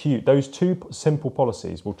is huge. Those two simple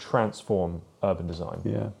policies will transform urban design.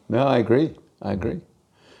 Yeah. No, I agree.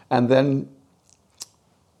 And then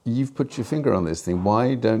you've put your finger on this thing.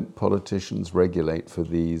 Why don't politicians regulate for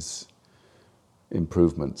these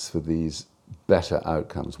improvements, for these better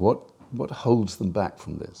outcomes? What what holds them back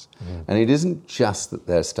from this? And it isn't just that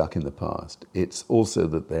they're stuck in the past. It's also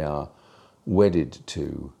that they are wedded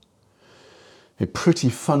to a pretty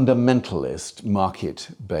fundamentalist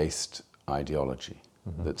market-based ideology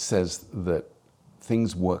that says that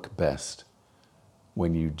things work best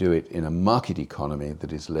when you do it in a market economy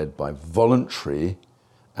that is led by voluntary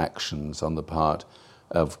actions on the part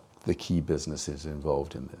of the key businesses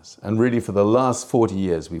involved in this. And really for the last 40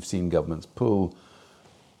 years, we've seen governments pull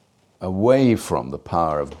away from the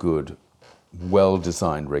power of good,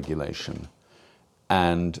 well-designed regulation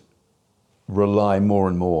and rely more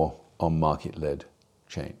and more on market-led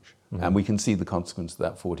change. And we can see the consequence of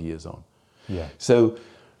that 40 years on. Yeah. So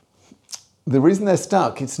the reason they're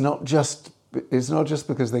stuck, it's not just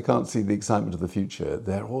because they can't see the excitement of the future.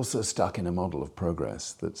 They're also stuck in a model of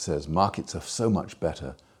progress that says markets are so much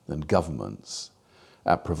better than governments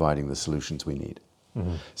at providing the solutions we need.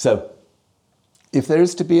 So if there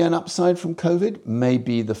is to be an upside from COVID,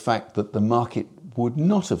 maybe the fact that the market would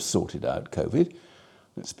not have sorted out COVID.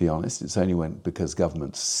 Let's be honest, it's only because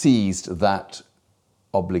governments seized that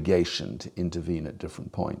obligation to intervene at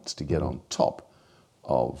different points to get on top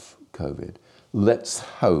of COVID. Let's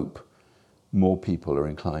hope more people are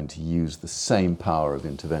inclined to use the same power of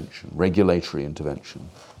intervention, regulatory intervention,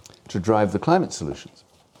 to drive the climate solutions.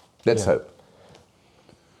 Let's hope.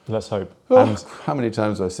 Let's hope. Oh, And how many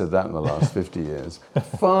times have I said that in the last 50 years?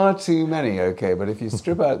 Far too many, okay, but if you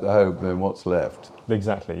strip out the hope, then what's left?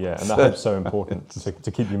 exactly, yeah. And that hope's so important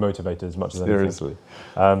to keep you motivated as much as anything. Seriously.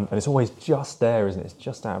 And it's always just there, isn't it? It's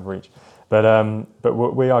just out of reach. But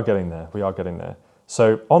we are getting there. We are getting there.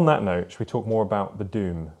 So on that note, should we talk more about the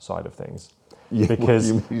doom side of things? Yeah, Because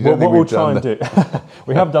you what think we'll we've try done and do,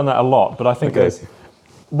 we have done that a lot, but I think Okay.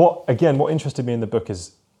 what interested me in the book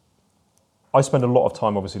is, I spend a lot of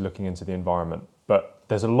time obviously looking into the environment, but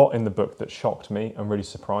there's a lot in the book that shocked me and really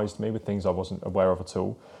surprised me with things I wasn't aware of at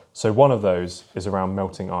all. So one of those is around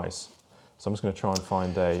melting ice. So I'm just going to try and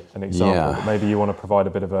find an example, Yeah. but maybe you want to provide a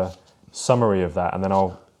bit of a summary of that, and then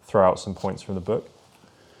I'll throw out some points from the book.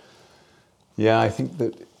 Yeah, I think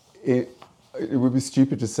that it would be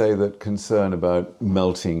stupid to say that concern about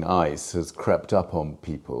melting ice has crept up on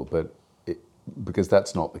people, because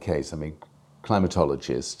that's not the case. I mean,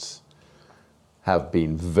 climatologists have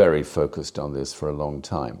been very focused on this for a long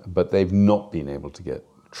time, but they've not been able to get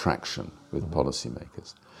traction with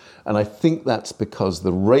policymakers. And I think that's because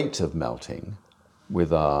the rate of melting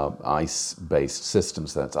with our ice-based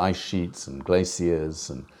systems, that's ice sheets and glaciers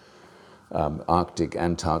and Arctic,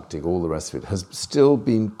 Antarctic, all the rest of it, has still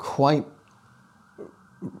been quite,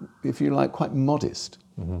 if you like, quite modest.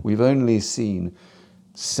 We've only seen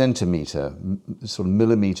centimetre, sort of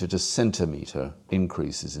millimetre to centimetre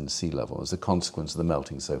increases in sea level as a consequence of the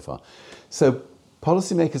melting so far. So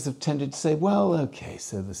policymakers have tended to say, well, okay,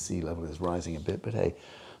 so the sea level is rising a bit, but hey,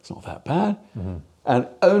 it's not that bad. And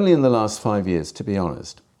only in the last 5 years, to be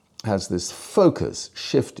honest, has this focus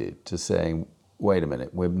shifted to saying, wait a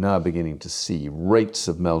minute, we're now beginning to see rates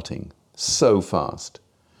of melting so fast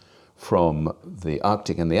from the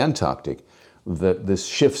Arctic and the Antarctic that this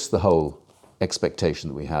shifts the whole expectation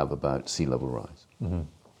that we have about sea level rise. And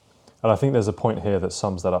I think there's a point here that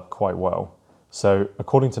sums that up quite well. So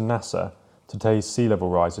according to NASA, today's sea level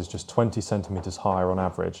rise is just 20 centimetres higher on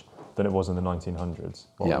average than it was in the 1900s,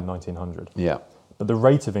 in 1900. Yeah. But the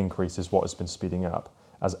rate of increase is what has been speeding up,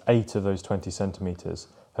 as 8 of those 20 centimetres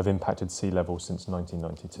have impacted sea level since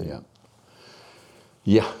 1992. Yeah.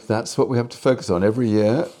 Yeah, that's what we have to focus on. Every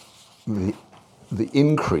year, the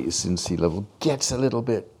increase in sea level gets a little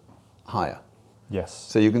bit higher. Yes.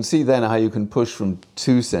 So you can see then how you can push from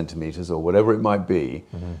 2 centimetres or whatever it might be.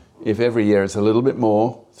 If every year it's a little bit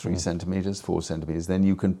more, 3 centimetres, 4 centimetres, then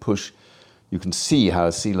you can see how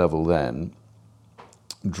sea level then,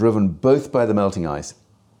 driven both by the melting ice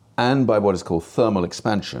and by what is called thermal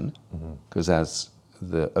expansion, because as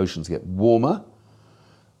the oceans get warmer,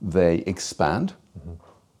 they expand.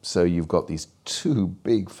 So you've got these two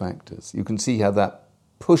big factors. You can see how that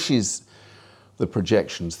pushes the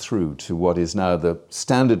projections through to what is now the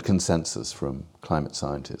standard consensus from climate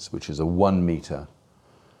scientists, which is a 1 metre,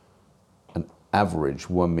 an average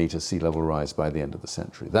 1 metre sea level rise by the end of the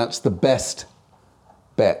century. That's the best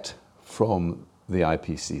bet from the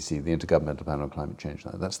IPCC, the Intergovernmental Panel on Climate Change.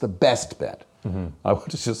 That's the best bet. I want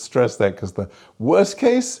to just stress that because the worst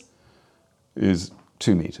case is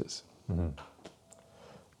 2 metres.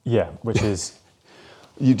 Yeah, which is...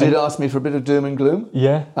 You did ask me for a bit of doom and gloom.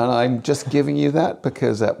 Yeah. And I'm just giving you that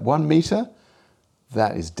because at 1 metre,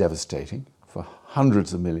 that is devastating for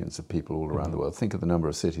hundreds of millions of people all around the world. Think of the number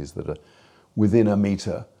of cities that are within a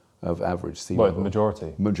metre of average sea level. The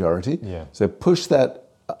majority. Majority. Yeah. So push that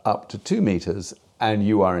up to 2 meters, and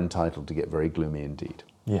you are entitled to get very gloomy indeed.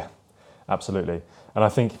 Yeah, absolutely. And I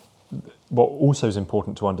think what also is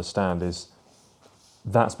important to understand is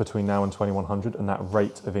that's between now and 2100, and that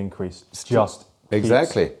rate of increase just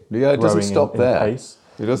exactly. Yeah, it doesn't stop there. Pace.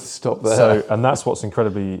 It doesn't stop there. So, and that's what's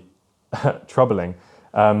incredibly troubling.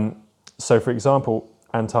 So, for example,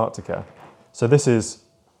 Antarctica. So this is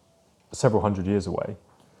several hundred years away,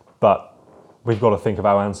 but we've got to think of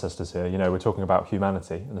our ancestors here. You know, we're talking about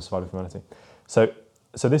humanity and the survival of humanity. So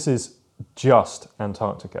this is just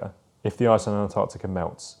Antarctica. If the ice on Antarctica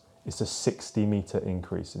melts, it's a 60-meter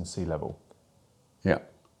increase in sea level. Yeah.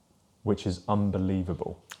 Which is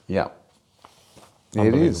unbelievable. Yeah.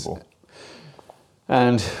 Unbelievable. It is.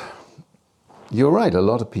 And you're right, a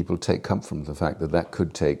lot of people take comfort from the fact that that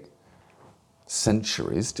could take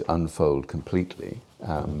centuries to unfold completely.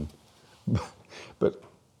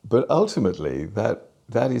 But ultimately, that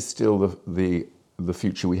is still the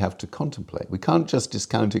future we have to contemplate. We can't just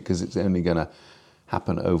discount it because it's only going to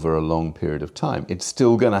happen over a long period of time. It's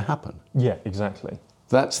still going to happen. Yeah, exactly.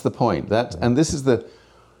 That's the point. And this is the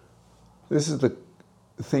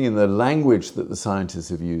thing in the language that the scientists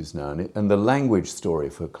have used now, and the language story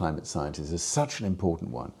for climate scientists is such an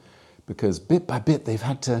important one, because bit by bit they've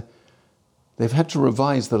had to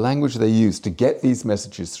revise the language they use to get these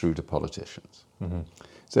messages through to politicians. Mm-hmm.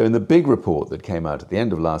 So in the big report that came out at the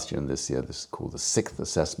end of last year and this year, this is called the 6th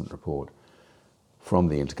Assessment Report from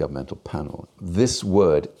the Intergovernmental Panel, this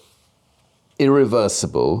word,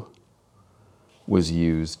 irreversible, was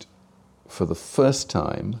used for the first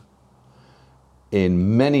time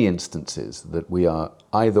in many instances that we are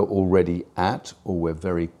either already at or we're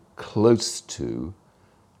very close to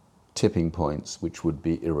tipping points which would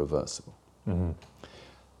be irreversible. Mm-hmm.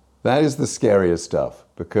 That is the scariest stuff,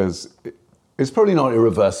 because it's probably not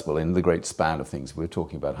irreversible in the great span of things. We're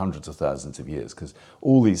talking about hundreds of thousands of years, because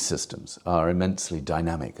all these systems are immensely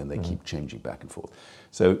dynamic and they keep changing back and forth.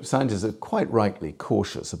 So scientists are quite rightly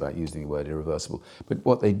cautious about using the word irreversible. But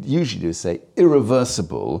what they usually do is say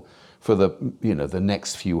irreversible for the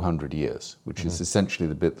next few hundred years, which is essentially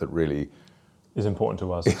the bit that really is important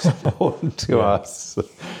to us. It's important to us.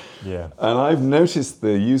 Yeah. And I've noticed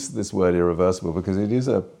the use of this word irreversible because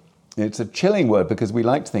it's a chilling word, because we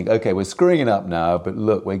like to think, okay, we're screwing it up now, but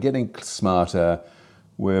look, we're getting smarter.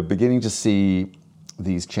 We're beginning to see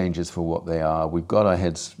these changes for what they are. We've got our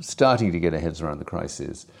heads, starting to get our heads around the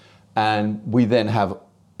crisis. And we then have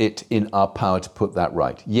it in our power to put that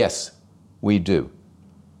right. Yes, we do.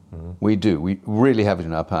 Mm-hmm. We do. We really have it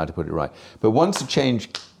in our power to put it right. But once a change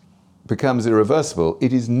becomes irreversible,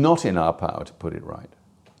 it is not in our power to put it right.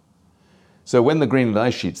 So when the Greenland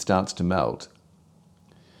ice sheet starts to melt,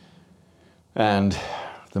 and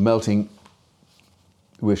the melting,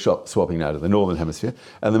 we're swapping now to the northern hemisphere,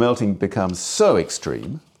 and the melting becomes so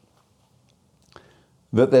extreme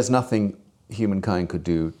that there's nothing humankind could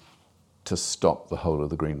do to stop the whole of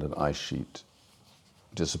the Greenland ice sheet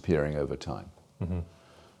disappearing over time. Mm-hmm.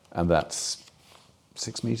 And that's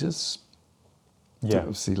 6 meters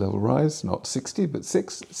of sea level rise, not 60, but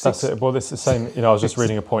 6. That's it. Well, it's the same. I was just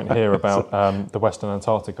reading a point here about the Western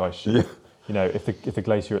Antarctic ice sheet. Yeah. If the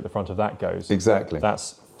glacier at the front of that goes, exactly,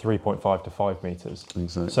 that's 3.5 to 5 meters.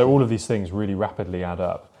 Exactly. So all of these things really rapidly add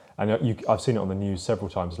up. And I've seen it on the news several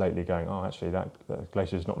times lately going, oh, actually, that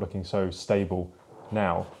glacier is not looking so stable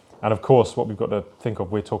now. And of course, what we've got to think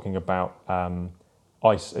of, we're talking about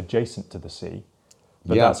ice adjacent to the sea.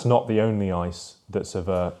 But that's not the only ice that's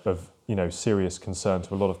of serious concern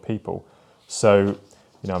to a lot of people. So,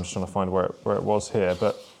 I'm just trying to find where it was here.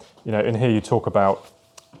 But, in here you talk about,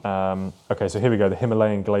 okay, so here we go, the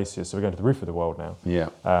Himalayan glaciers. So we're going to the roof of the world now. Yeah.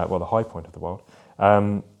 The high point of the world.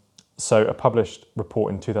 So a published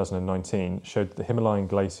report in 2019 showed that the Himalayan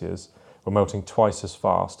glaciers were melting twice as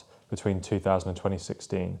fast between 2000 and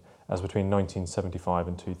 2016 as between 1975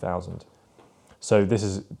 and 2000. So this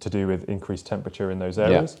is to do with increased temperature in those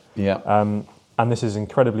areas. Yeah. And this is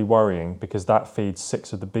incredibly worrying because that feeds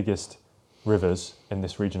 6 of the biggest rivers in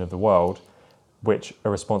this region of the world, which are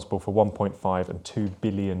responsible for 1.5 and 2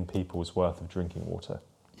 billion people's worth of drinking water.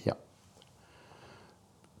 Yeah.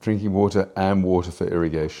 Drinking water and water for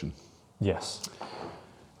irrigation. Yes.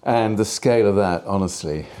 And the scale of that,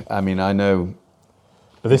 honestly, I know...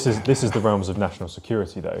 But this is the realms of national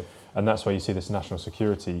security, though, and that's why you see this national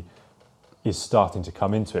security is starting to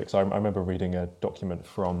come into it. Because I remember reading a document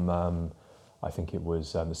from, I think it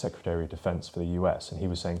was the Secretary of Defense for the US, and he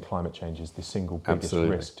was saying climate change is the single biggest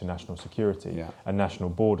risk to national security and national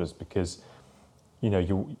borders, because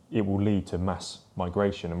it will lead to mass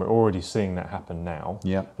migration, and we're already seeing that happen now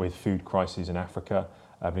with food crises in Africa,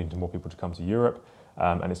 leading to more people to come to Europe.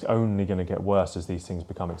 and it's only going to get worse as these things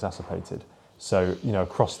become exacerbated. So,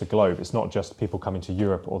 across the globe, it's not just people coming to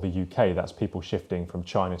Europe or the UK, that's people shifting from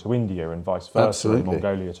China to India and vice versa, Absolutely. and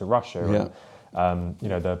Mongolia to Russia, and,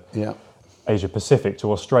 Yeah. Asia Pacific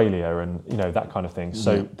to Australia, and, that kind of thing.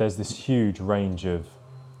 So there's this huge range of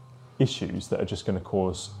issues that are just going to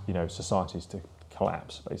cause, societies to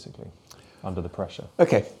collapse, basically, under the pressure.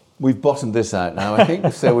 Okay, we've bottomed this out now, I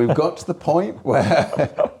think. So we've got to the point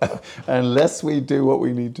where unless we do what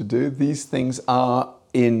we need to do, these things are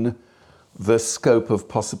in the scope of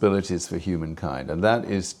possibilities for humankind. And that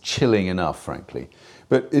is chilling enough, frankly.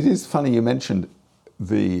 But it is funny you mentioned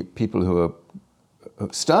the people who are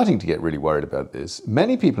starting to get really worried about this.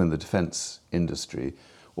 Many people in the defense industry,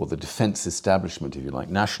 or the defense establishment, if you like,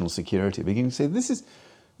 national security, are beginning to say this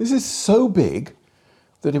is so big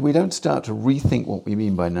that if we don't start to rethink what we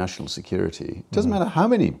mean by national security, it doesn't matter how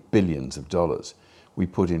many billions of dollars we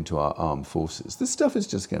put into our armed forces, this stuff is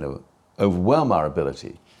just going to overwhelm our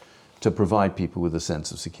ability to provide people with a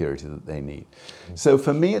sense of security that they need. So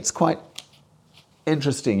for me, it's quite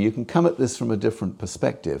interesting. You can come at this from a different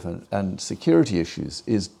perspective, and security issues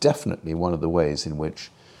is definitely one of the ways in which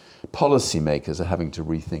policymakers are having to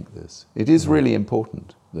rethink this. It is really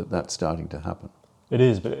important that that's starting to happen. It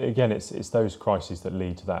is, but again, it's those crises that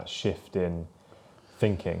lead to that shift in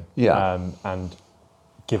thinking, and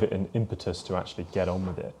give it an impetus to actually get on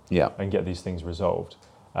with it, and get these things resolved.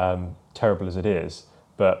 Terrible as it is,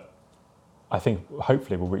 but I think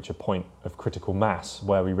hopefully we'll reach a point of critical mass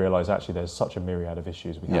where we realise actually there's such a myriad of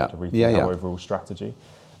issues we have to rethink our overall strategy.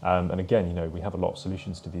 And again, we have a lot of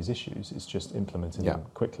solutions to these issues. It's just implementing them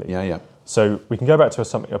quickly. So we can go back to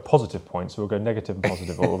a positive point. So we'll go negative and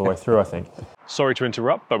positive all the way through, I think. Sorry to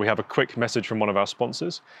interrupt, but we have a quick message from one of our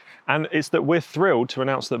sponsors. And it's that we're thrilled to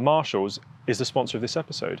announce that Marshalls is the sponsor of this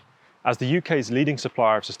episode. As the UK's leading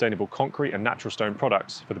supplier of sustainable concrete and natural stone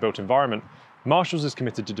products for the built environment, Marshalls is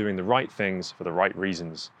committed to doing the right things for the right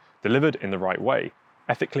reasons, delivered in the right way,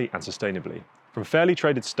 ethically and sustainably. From fairly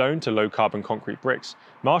traded stone to low-carbon concrete bricks,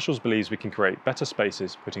 Marshalls believes we can create better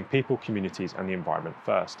spaces, putting people, communities and the environment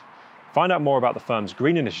first. Find out more about the firm's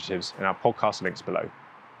green initiatives in our podcast links below.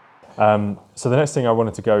 So the next thing I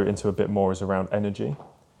wanted to go into a bit more is around energy.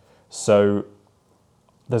 So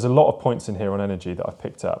there's a lot of points in here on energy that I've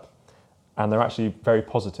picked up, and they're actually very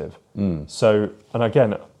positive. So, and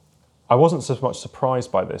again, I wasn't so much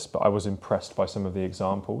surprised by this, but I was impressed by some of the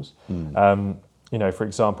examples. For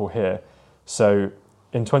example here, so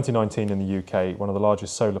in 2019 in the UK, one of the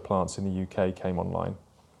largest solar plants in the UK came online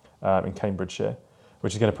in Cambridgeshire,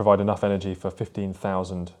 which is going to provide enough energy for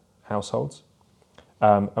 15,000 households.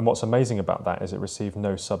 And what's amazing about that is it received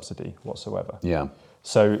no subsidy whatsoever.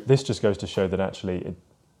 So this just goes to show that actually,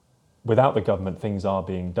 without the government, things are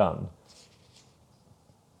being done,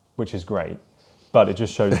 which is great. But it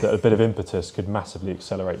just shows that a bit of impetus could massively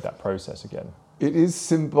accelerate that process again. It is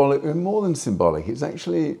symbolic, and more than symbolic. It's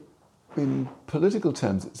actually, in political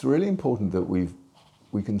terms, it's really important that we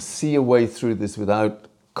can see a way through this without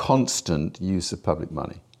constant use of public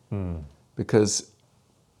money. Because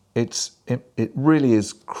it really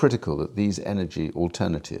is critical that these energy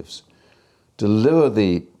alternatives deliver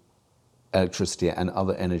the electricity and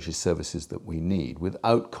other energy services that we need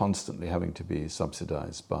without constantly having to be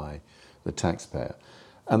subsidized by the taxpayer.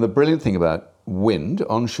 And the brilliant thing about wind,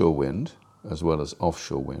 onshore wind, as well as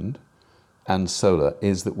offshore wind, and solar,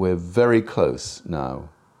 is that we're very close now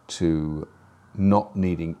to not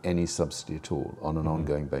needing any subsidy at all on an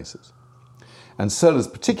ongoing basis. And solar is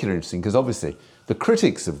particularly interesting because obviously the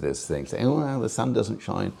critics of this thing say, oh, well, the sun doesn't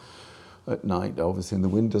shine at night, obviously, and the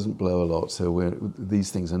wind doesn't blow a lot, so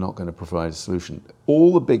these things are not going to provide a solution.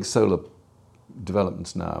 All the big solar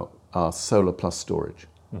developments now are solar plus storage.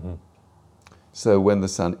 So when the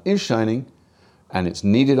sun is shining and it's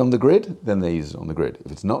needed on the grid, then they use it on the grid. If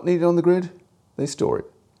it's not needed on the grid, they store it.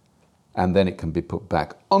 And then it can be put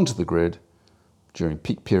back onto the grid during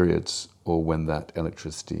peak periods or when that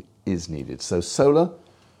electricity is needed. So solar,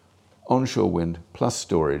 onshore wind plus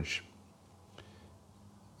storage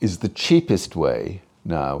is the cheapest way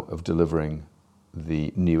now of delivering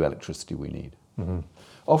the new electricity we need.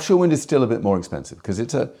 Offshore wind is still a bit more expensive because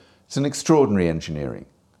it's an extraordinary engineering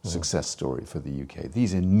success story for the UK.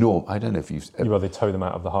 These enormous, I don't know if you've... Well, they tow them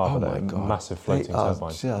out of the harbour. Oh my God. Massive floating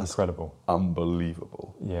turbines. Incredible.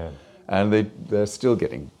 Unbelievable. Yeah. And they're still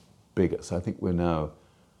getting bigger. So I think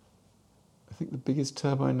the biggest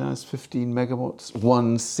turbine now is 15 megawatts.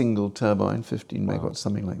 One single turbine, 15 megawatts,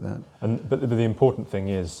 something like that. But the important thing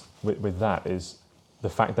is, with that, is the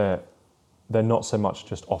fact that they're not so much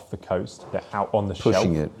just off the coast, they're out on the shelf.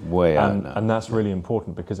 Pushing it way out now. And that's really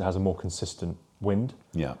important because it has a more consistent wind.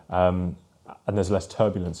 and there's less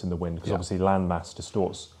turbulence in the wind because obviously land mass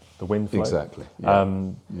distorts the wind flow. Exactly.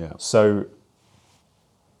 So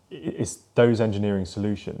it's those engineering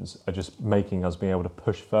solutions are just making us be able to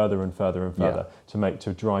push further and further and further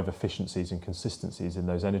to drive efficiencies and consistencies in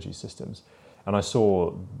those energy systems. And I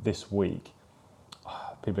saw this week,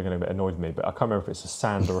 people are going to get annoyed with me, but I can't remember if it's a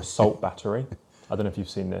sand or a salt battery. I don't know if you've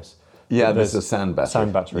seen this. Yeah, there's a sand battery.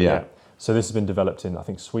 Sand battery, yeah. So this has been developed in, I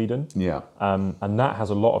think, Sweden. Yeah. And that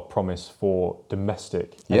has a lot of promise for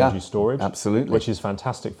domestic energy storage. Absolutely. Which is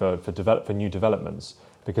fantastic for new developments,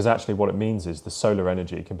 because actually what it means is the solar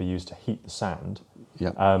energy can be used to heat the sand.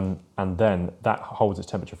 Yeah. And then that holds its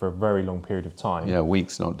temperature for a very long period of time. Yeah,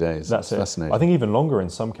 weeks, not days. That's it. Fascinating. I think even longer in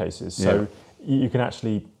some cases. So you can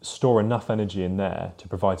actually store enough energy in there to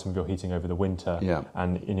provide some of your heating over the winter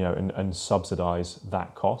and subsidise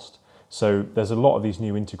that cost. So there's a lot of these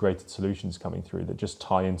new integrated solutions coming through that just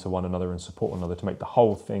tie into one another and support one another to make the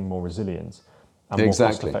whole thing more resilient and more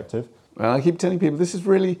cost effective. Well, I keep telling people this is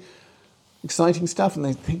really exciting stuff, and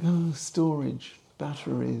they think, oh, storage,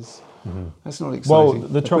 batteries. That's not exciting. Well,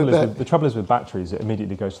 the trouble is with batteries, it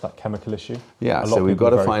immediately goes to that chemical issue. Yeah, so we've got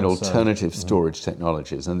to find alternative storage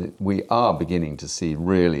technologies, and we are beginning to see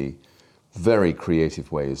really very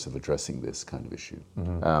creative ways of addressing this kind of issue.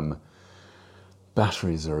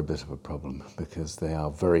 Batteries are a bit of a problem because they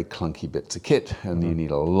are very clunky bits of kit, and you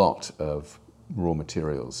need a lot of raw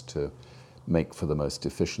materials to make for the most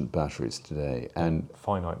efficient batteries today. And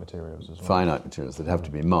finite materials as well. Finite materials that have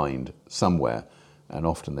to be mined somewhere, and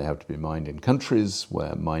often they have to be mined in countries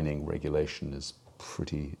where mining regulation is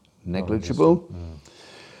pretty negligible.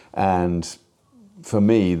 And for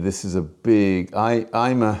me, this is a big.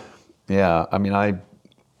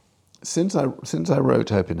 Since I wrote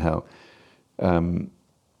Hope in Hell,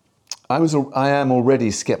 I am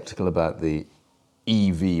already skeptical about the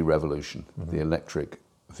EV revolution, the electric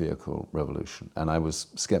vehicle revolution, and I was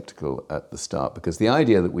skeptical at the start because the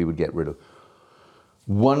idea that we would get rid of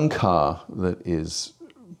one car that is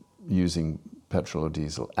using petrol or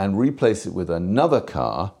diesel and replace it with another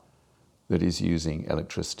car that is using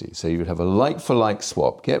electricity. So you would have a like-for-like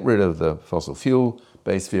swap, get rid of the fossil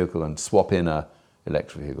fuel-based vehicle and swap in a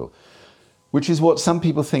electric vehicle, which is what some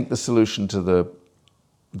people think the solution to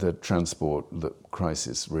the transport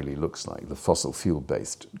crisis really looks like, the fossil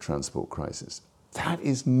fuel-based transport crisis. That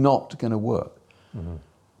is not going to work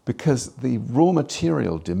because the raw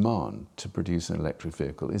material demand to produce an electric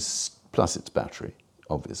vehicle is, plus its battery,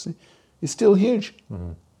 obviously, is still huge.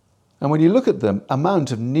 And when you look at the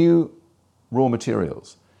amount of new raw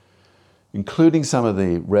materials, including some of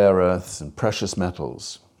the rare earths and precious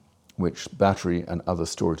metals, which battery and other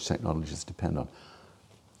storage technologies depend on,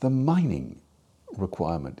 the mining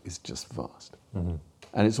requirement is just vast. And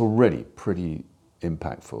it's already pretty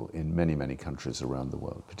impactful in many, many countries around the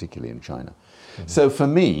world, particularly in China. So for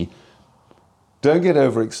me, don't get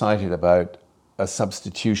overexcited about a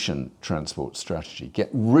substitution transport strategy. Get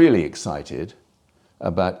really excited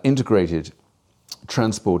about integrated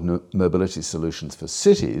transport mobility solutions for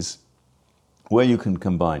cities where you can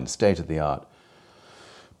combine state-of-the-art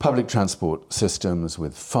public transport systems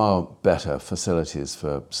with far better facilities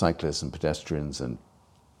for cyclists and pedestrians and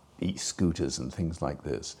e-scooters and things like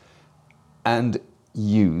this, and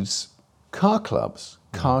use car clubs,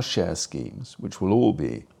 car share schemes, which will all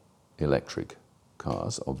be electric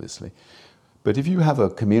cars, obviously. But if you have a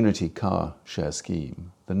community car share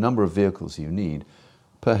scheme, the number of vehicles you need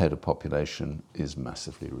per head of population is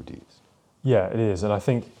massively reduced. Yeah, it is. And I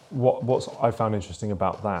think what I found interesting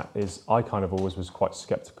about that is I kind of always was quite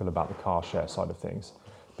sceptical about the car share side of things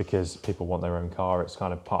because people want their own car. It's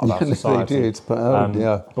kind of part of our society. They do. It's part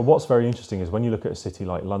But what's very interesting is when you look at a city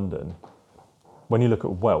like London, when you look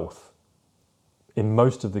at wealth, in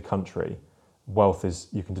most of the country, wealth is,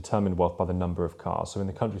 you can determine wealth by the number of cars. So in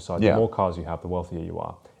the countryside, the more cars you have, the wealthier you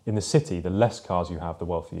are. In the city, the less cars you have, the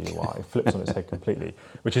wealthier you are. It flips on its head completely,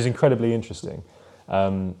 which is incredibly interesting.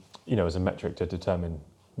 As a metric to determine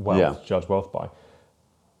wealth, judge wealth by.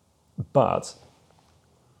 But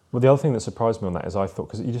the other thing that surprised me on that is I thought,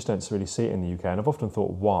 because you just don't really see it in the UK, and I've often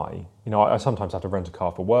thought, why? I sometimes have to rent a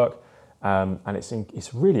car for work, and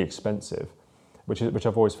it's really expensive, which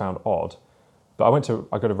I've always found odd. But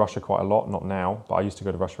I go to Russia quite a lot, not now, but I used to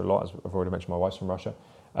go to Russia a lot, as I've already mentioned, my wife's from Russia.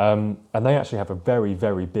 And they actually have a very,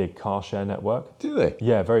 very big car share network. Do they?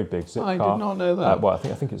 Yeah, very big. Zipcar. I did not know that. I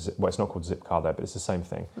think it's not called Zipcar there, but it's the same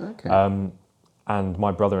thing. Okay. And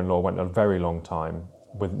my brother-in-law went a very long time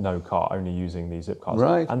with no car, only using these Zipcars.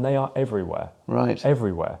 Right. And they are everywhere. Right.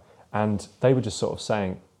 Everywhere. And they were just sort of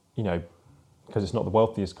saying, because it's not the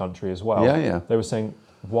wealthiest country as well. Yeah. They were saying,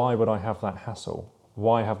 why would I have that hassle?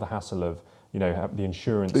 Why have the hassle of have the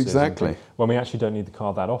insurances. Exactly. When we actually don't need the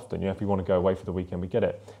car that often. If we want to go away for the weekend, we get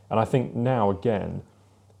it. And I think now, again,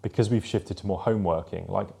 because we've shifted to more home working,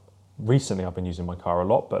 like recently I've been using my car a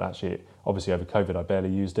lot, but actually, obviously over COVID, I barely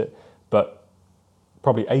used it. But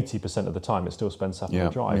probably 80% of the time it still spends Saturday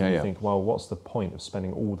drive. And you think, well, what's the point of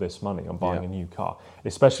spending all this money on buying a new car?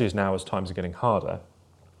 Especially as times are getting harder.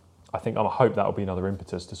 I hope that will be another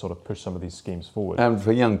impetus to sort of push some of these schemes forward. And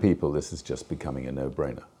for young people, this is just becoming a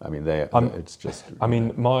no-brainer. I mean, it's just. I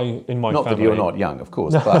mean, my not family. That you're not young, of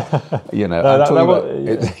course, but I may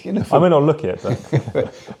not look it,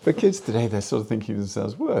 but for kids today, they're sort of thinking to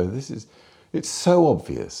themselves, "Whoa, it's so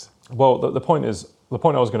obvious." Well, the point I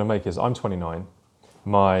was going to make is, I'm 29.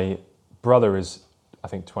 My brother is, I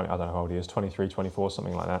think 20. I don't know how old he is, 23, 24,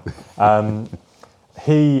 something like that.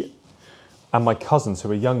 He. And my cousins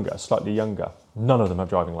who are slightly younger, none of them have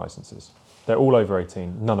driving licenses. They're all over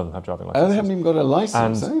 18, none of them have driving licenses. Oh, they haven't even got a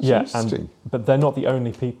license. But they're not the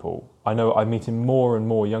only people. I know I'm meeting more and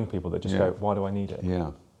more young people that just go, why do I need it?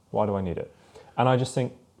 Yeah. Why do I need it? And I just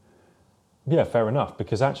think, fair enough,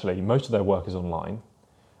 because actually most of their work is online.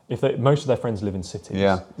 Most of their friends live in cities.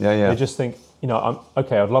 They just think,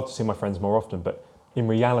 I'd love to see my friends more often, but in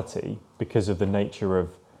reality, because of the nature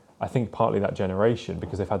of, I think partly that generation,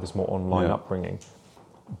 because they've had this more online upbringing,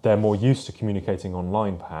 they're more used to communicating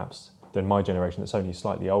online perhaps than my generation that's only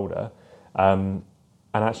slightly older. And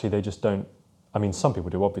actually they just don't, I mean, some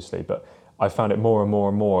people do obviously, but I found it more and more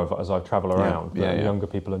and more as I travel around, younger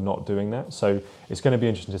people are not doing that. So it's going to be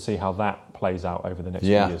interesting to see how that plays out over the next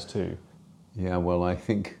few years too. Yeah, well, I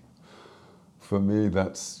think for me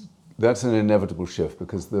that's an inevitable shift,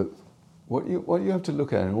 because what you have to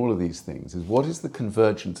look at in all of these things is what is the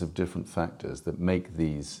convergence of different factors that make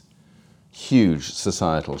these huge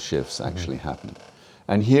societal shifts actually happen.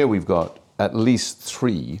 And here we've got at least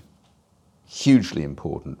 3 hugely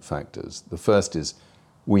important factors. The first is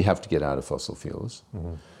we have to get out of fossil fuels.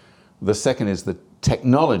 The second is that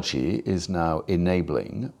technology is now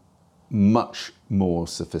enabling much more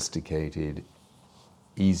sophisticated,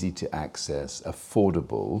 easy to access,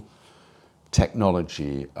 affordable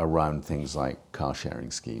technology around things like car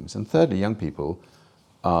sharing schemes. And thirdly, young people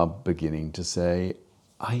are beginning to say,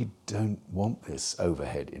 I don't want this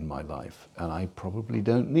overhead in my life, and I probably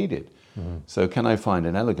don't need it. So can I find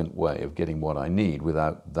an elegant way of getting what I need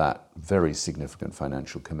without that very significant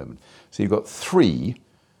financial commitment? So you've got 3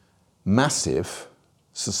 massive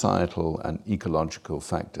societal and ecological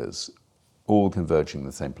factors all converging in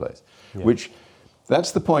the same place, which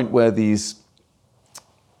that's the point where these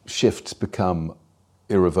shifts become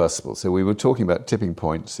irreversible. So we were talking about tipping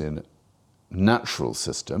points in natural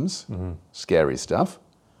systems, scary stuff,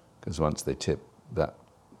 because once they tip, that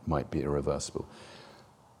might be irreversible.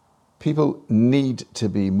 People need to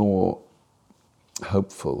be more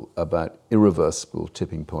hopeful about irreversible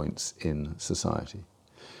tipping points in society.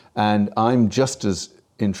 And I'm just as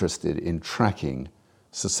interested in tracking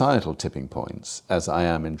societal tipping points as I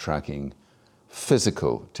am in tracking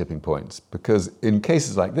physical tipping points, because in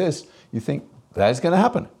cases like this, you think that's going to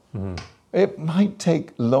happen. It might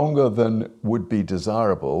take longer than would be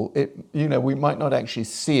desirable. We might not actually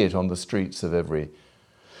see it on the streets of every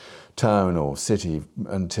town or city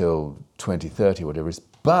until 2030, whatever it is,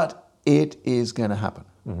 but it is going to happen.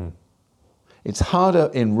 It's harder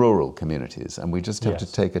in rural communities, and we just have to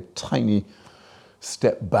take a tiny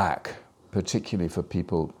step back, particularly for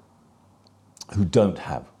people who don't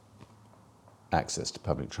have access to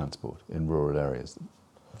public transport in rural areas.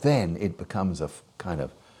 Then it becomes a kind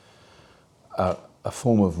of a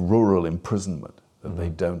form of rural imprisonment, that they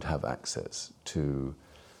don't have access to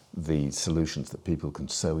the solutions that people can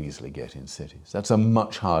so easily get in cities. That's a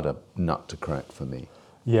much harder nut to crack for me.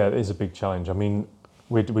 Yeah, it is a big challenge. I mean,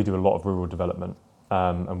 we do a lot of rural development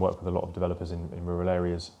and work with a lot of developers in rural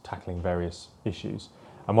areas tackling various issues.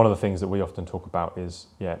 And one of the things that we often talk about is,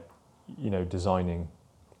 designing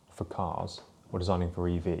for cars or designing for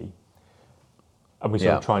EV. And we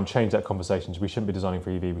sort of try and change that conversation. We shouldn't be designing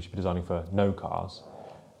for EV, we should be designing for no cars.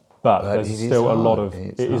 But there's still a lot of...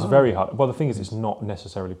 It is very hard. Well, the thing is, it's not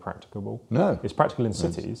necessarily practicable. No. It's practical in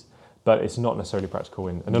cities, but it's not necessarily practical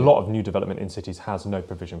in... And a lot of new development in cities has no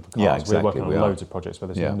provision for cars. Yeah, exactly. We're working on loads of projects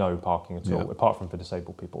where there's no parking at all, apart from for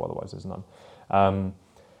disabled people, otherwise there's none.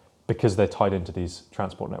 Because they're tied into these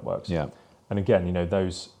transport networks. Yeah. And again,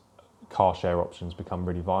 those car share options become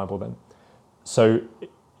really viable then. So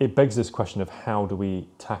it begs this question of how do we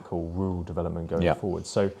tackle rural development going forward?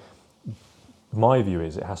 So my view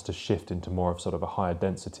is it has to shift into more of sort of a higher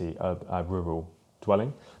density of rural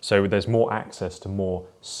dwelling. So there's more access to more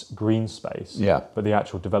green space, but the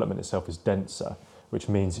actual development itself is denser. which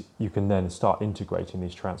means you can then start integrating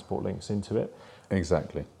these transport links into it.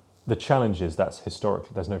 Exactly. The challenge is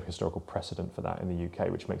there's no historical precedent for that in the UK,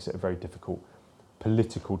 which makes it a very difficult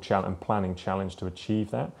political challenge and planning challenge to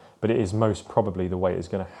achieve that. But it is most probably the way it's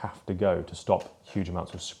going to have to go to stop huge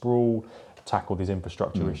amounts of sprawl, tackle these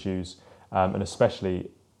infrastructure issues, and especially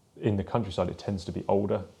in the countryside, it tends to be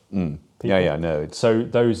older people. No. So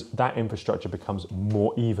that infrastructure becomes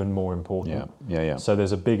even more important. Yeah. So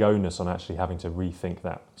there's a big onus on actually having to rethink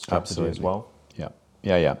that strategy as well.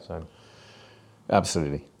 Yeah. So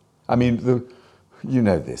absolutely. I mean, you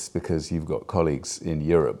know this because you've got colleagues in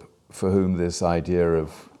Europe for whom this idea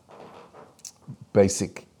of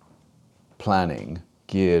basic planning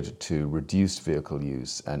geared to reduced vehicle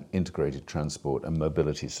use and integrated transport and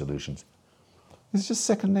mobility solutions is just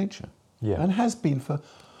second nature. Yeah. And has been for,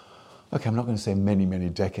 I'm not going to say many, many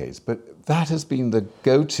decades, but that has been the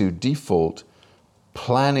go-to default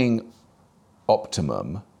planning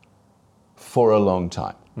optimum for a long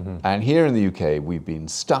time. Mm-hmm. And here in the UK, we've been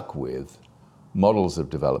stuck with models of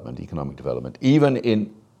development, economic development, even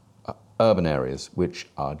in urban areas, which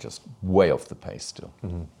are just way off the pace still.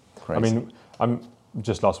 Mm-hmm. Crazy. I mean,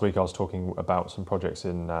 just last week I was talking about some projects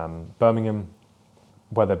in Birmingham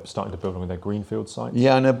where they're starting to build on their greenfield sites.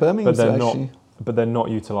 Yeah, no, Birmingham's but they're not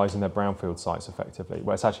utilising their brownfield sites effectively.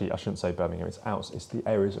 Well, it's actually, I shouldn't say Birmingham, it's the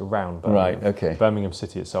areas around Birmingham. Right, okay. Birmingham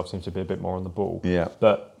City itself seems to be a bit more on the ball. Yeah.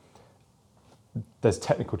 But there's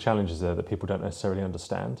technical challenges there that people don't necessarily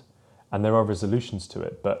understand, and there are resolutions to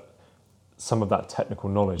it, but some of that technical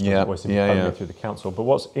knowledge doesn't always seem to permeate through the council. But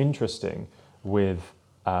what's interesting with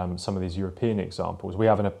some of these European examples, we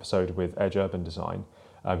have an episode with Edge Urban Design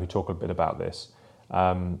who talk a bit about this.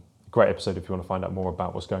 Great episode if you want to find out more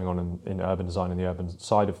about what's going on in urban design and the urban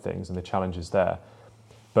side of things and the challenges there.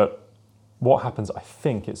 But what happens, I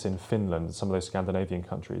think it's in Finland, some of those Scandinavian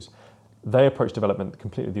countries, they approach development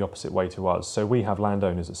completely the opposite way to us. So we have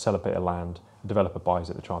landowners that sell a bit of land, a developer buys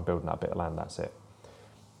it, they try and build on that bit of land, that's it.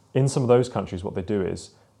 In some of those countries, what they do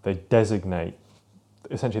is they designate,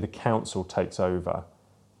 essentially the council takes over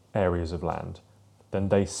areas of land. Then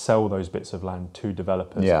they sell those bits of land to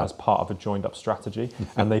developers as part of a joined up strategy,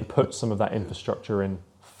 and they put some of that infrastructure in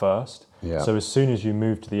first. Yeah. So as soon as you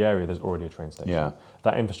move to the area, there's already a train station. Yeah.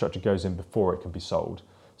 That infrastructure goes in before it can be sold.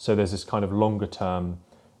 So there's this kind of longer term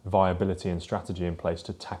viability and strategy in place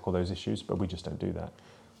to tackle those issues, but we just don't do that.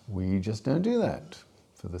 We just don't do that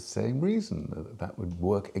for the same reason that would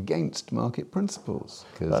work against market principles.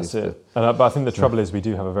 That's it. But I think the trouble is we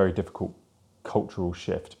do have a very difficult cultural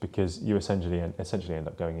shift because you essentially end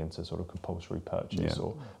up going into sort of compulsory purchase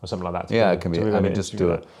or something like that. It can be. Just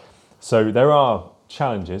do it. So there are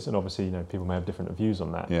challenges, and obviously people may have different views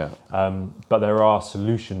on that. Yeah. But there are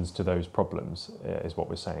solutions to those problems, is what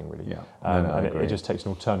we're saying really. Yeah. And it just takes an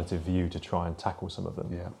alternative view to try and tackle some of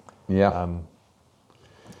them. Yeah.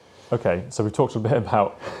 Okay, so we've talked a bit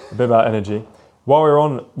about energy. While we're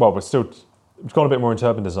on, we've gone a bit more into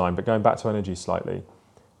urban design, but going back to energy slightly.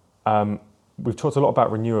 We've talked a lot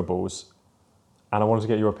about renewables, and I wanted to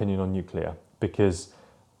get your opinion on nuclear because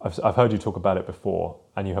I've heard you talk about it before,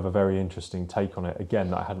 and you have a very interesting take on it,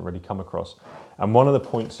 again, that I hadn't really come across. And one of the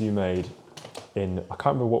points you made I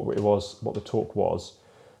can't remember what the talk was,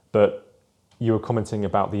 but you were commenting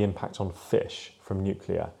about the impact on fish from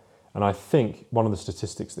nuclear. And I think one of the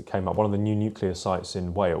statistics that came up, one of the new nuclear sites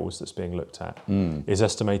in Wales that's being looked at, is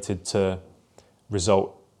estimated to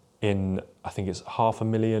result in, I think it's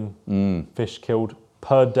 500,000 fish killed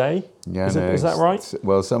per day. Yeah, is that right?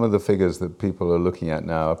 Well, some of the figures that people are looking at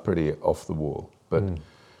now are pretty off the wall. But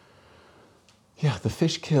the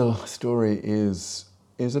fish kill story is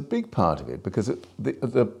a big part of it because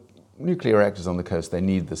the nuclear reactors on the coast, they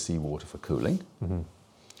need the seawater for cooling. Mm-hmm.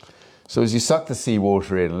 So as you suck the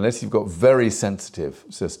seawater in, unless you've got very sensitive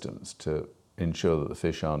systems to ensure that the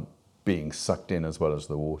fish aren't being sucked in as well as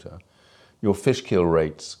the water, your fish kill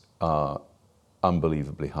rates are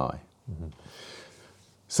unbelievably high. Mm-hmm.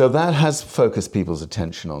 So that has focused people's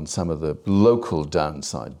attention on some of the local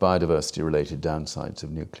downside, biodiversity-related downsides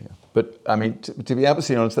of nuclear. But I mean, to be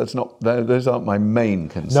absolutely honest, those aren't my main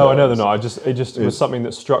concerns. No, I know they're not. It was something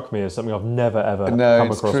that struck me as something I've never ever come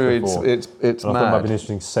across before. No, it's true. It's and mad. I thought it might be an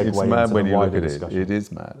interesting segue it's mad into when the you wider look at discussion. It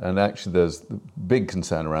is mad. And actually, there's big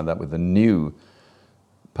concern around that with the new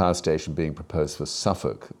power station being proposed for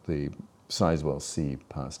Suffolk, the Sizewell C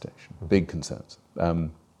power station. Mm-hmm. Big concerns.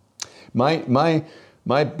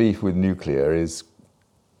 My beef with nuclear is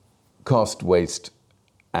cost, waste,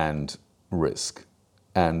 and risk.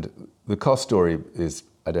 And the cost story is,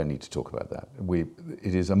 I don't need to talk about that.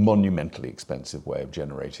 It is a monumentally expensive way of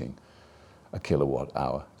generating a kilowatt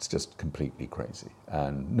hour. It's just completely crazy.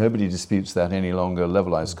 And nobody disputes that any longer.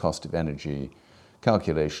 Levelized cost of energy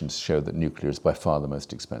calculations show that nuclear is by far the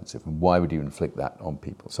most expensive. And why would you inflict that on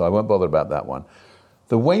people? So I won't bother about that one.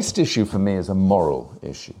 The waste issue for me is a moral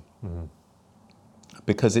issue.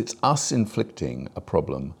 Because it's us inflicting a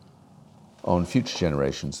problem on future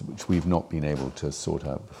generations which we've not been able to sort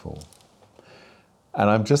out before. And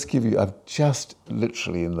I've just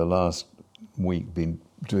literally in the last week been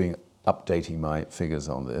updating my figures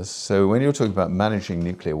on this. So when you're talking about managing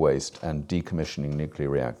nuclear waste and decommissioning nuclear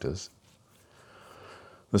reactors,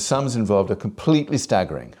 the sums involved are completely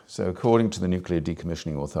staggering. So according to the Nuclear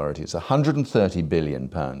Decommissioning Authority, it's £130 billion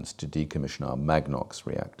to decommission our Magnox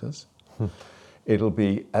reactors. It'll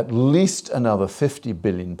be at least another £50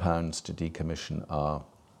 billion to decommission our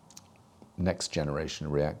next generation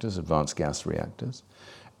reactors, advanced gas reactors.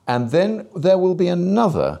 And then there will be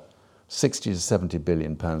another 60 to 70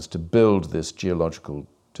 billion pounds to build this geological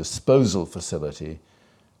disposal facility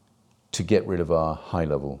to get rid of our high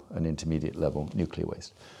level and intermediate level nuclear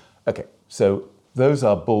waste. Okay, so those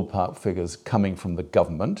are ballpark figures coming from the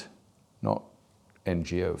government, not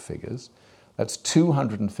NGO figures. That's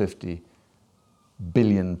 250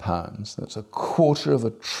 billion pounds. That's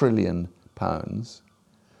 £250 billion,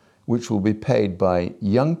 which will be paid by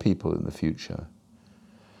young people in the future,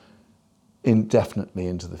 indefinitely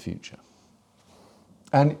into the future.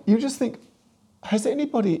 And you just think, has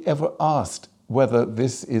anybody ever asked whether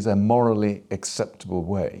this is a morally acceptable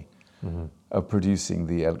way of producing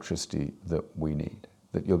the electricity that we need?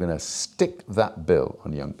 That you're going to stick that bill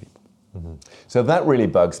on young people. So that really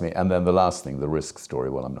bugs me. And then the last thing, the risk story,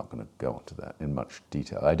 well, I'm not going to go into that in much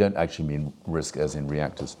detail. I don't actually mean risk as in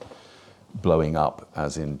reactors blowing up,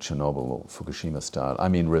 as in Chernobyl or Fukushima style. I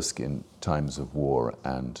mean risk in times of war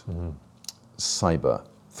and cyber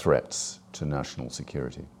threats to national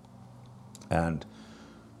security. And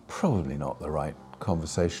probably not the right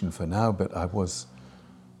conversation for now, but I was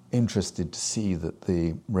interested to see that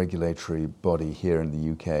the regulatory body here in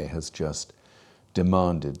the UK has just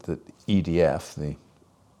demanded that EDF, the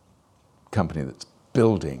company that's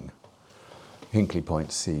building Hinkley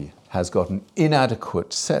Point C, has got an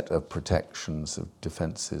inadequate set of protections, of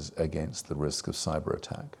defences against the risk of cyber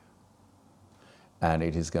attack. And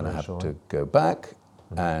it is going to have to go back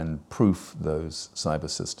and proof those cyber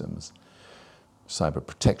systems, cyber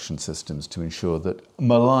protection systems, to ensure that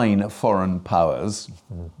malign foreign powers,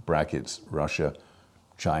 brackets, Russia,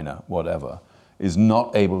 China, whatever, is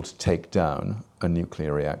not able to take down a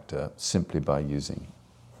nuclear reactor simply by using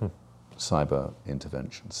cyber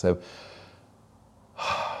intervention. So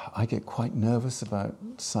I get quite nervous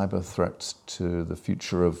about cyber threats to the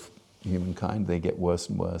future of humankind. They get worse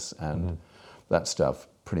and worse, and that stuff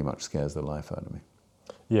pretty much scares the life out of me.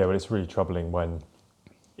 Yeah, but it's really troubling when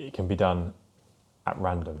it can be done at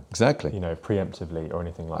random. Exactly. You know, preemptively or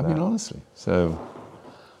anything like that. I mean, honestly. So,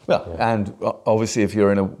 well, and obviously if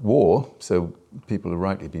you're in a war, so people have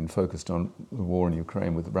rightly been focused on the war in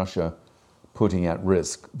Ukraine with Russia putting at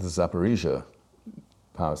risk the Zaporizhia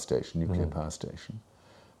power station, nuclear power station,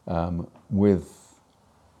 with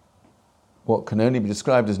what can only be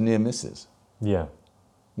described as near misses. Yeah.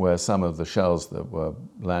 Where some of the shells that were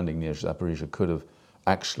landing near Zaporizhia could have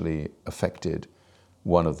actually affected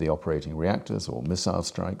one of the operating reactors, or missile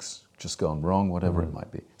strikes just gone wrong, whatever it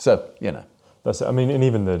might be. So, you know. That's, I mean, and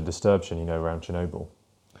even the disturbance, you know, around Chernobyl.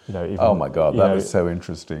 You know, even, oh my God, that was so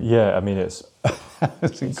interesting. Yeah, I mean, it's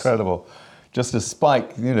incredible. Just a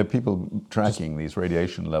spike, you know, people tracking these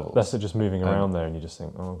radiation levels. That's it, just moving around there, and you just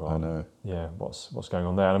think, oh God. I know. Yeah, what's going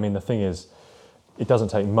on there? And I mean, the thing is, it doesn't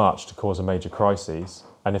take much to cause a major crisis.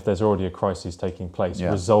 And if there's already a crisis taking place,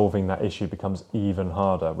 resolving that issue becomes even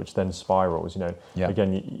harder, which then spirals. You know,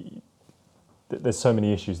 again, there's so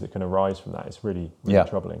many issues that can arise from that. It's really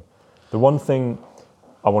troubling. The one thing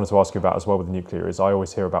I wanted to ask you about as well with nuclear is I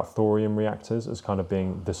always hear about thorium reactors as kind of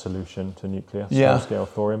being the solution to nuclear, small-scale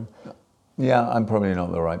thorium. Yeah, I'm probably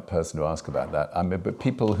not the right person to ask about that. I mean, but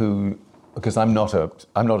people who, because I'm not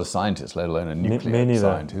a scientist, let alone a nuclear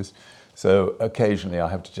scientist. So occasionally I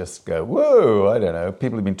have to just go, whoa, I don't know.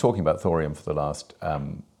 People have been talking about thorium for the last,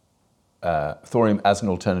 thorium as an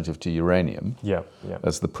alternative to uranium,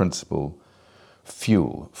 as the principal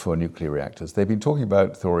fuel for nuclear reactors. They've been talking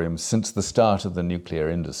about thorium since the start of the nuclear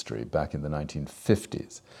industry back in the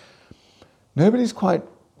 1950s. Nobody's quite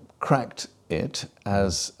cracked it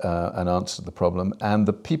as an answer to the problem, and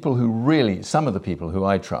the people who really, some of the people who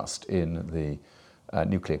I trust in the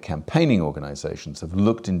nuclear campaigning organizations have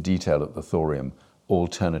looked in detail at the thorium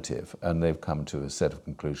alternative, and they've come to a set of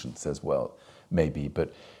conclusions that says, well, maybe,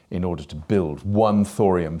 but in order to build one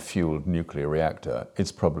thorium-fueled nuclear reactor,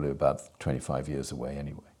 it's probably about 25 years away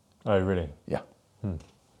anyway. Oh, really? Yeah.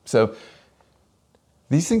 So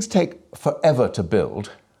these things take forever to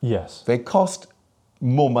build. Yes. They cost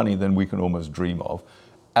more money than we can almost dream of.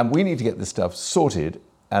 And we need to get this stuff sorted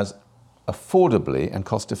as affordably and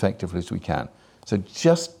cost-effectively as we can. So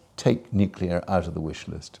just take nuclear out of the wish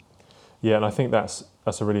list. Yeah, and I think that's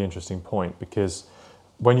a really interesting point, because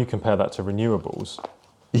when you compare that to renewables,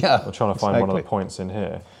 I'm trying to find one of the points in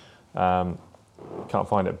here. Can't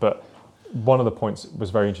find it, but one of the points was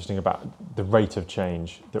very interesting about the rate of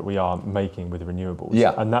change that we are making with renewables.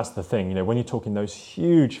 Yeah. And that's the thing, when you're talking those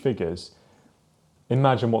huge figures,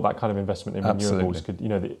 imagine what that kind of investment in renewables could,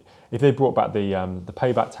 if they brought back the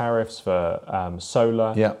payback tariffs for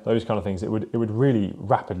solar, those kind of things, it would really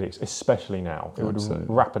rapidly, especially now, it would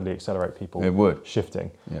rapidly accelerate people shifting.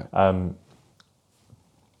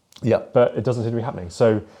 But it doesn't seem to be happening.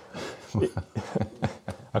 So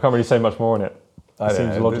I can't really say much more on it. It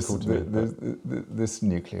seems logical to me. This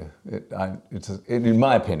nuclear, in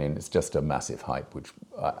my opinion, it's just a massive hype, which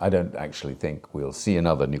I don't actually think we'll see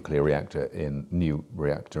another nuclear reactor in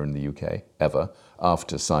the UK ever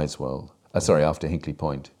after after Hinkley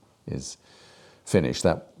Point is finished.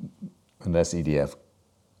 That, unless EDF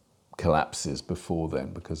collapses before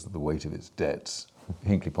then because of the weight of its debts,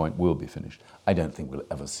 Hinkley Point will be finished. I don't think we'll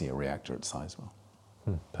ever see a reactor at Sizewell,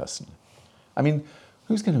 personally. I mean,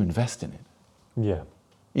 who's going to invest in it? Yeah.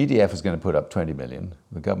 EDF is going to put up 20 million.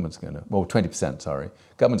 The government's going to, 20%, sorry.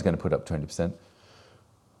 Government's going to put up 20%.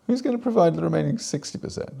 Who's going to provide the remaining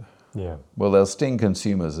 60%? Yeah. Well, they'll sting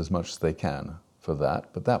consumers as much as they can for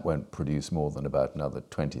that, but that won't produce more than about another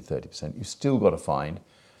 20, 30%. You've still got to find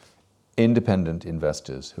independent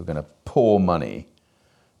investors who are going to pour money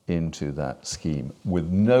into that scheme with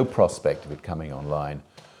no prospect of it coming online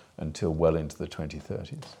until well into the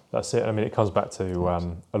 2030s. That's it. I mean, it comes back to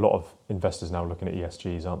a lot of investors now looking at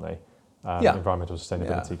ESGs, aren't they? Environmental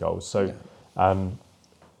sustainability goals. So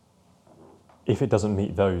if it doesn't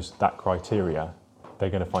meet that criteria,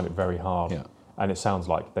 they're going to find it very hard. Yeah. And it sounds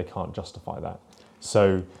like they can't justify that.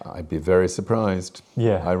 So I'd be very surprised.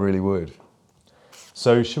 Yeah. I really would.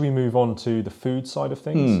 So should we move on to the food side of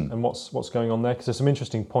things and what's going on there? Because there's some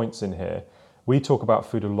interesting points in here. We talk about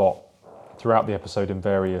food a lot throughout the episode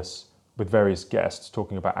with various guests,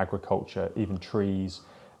 talking about agriculture, even trees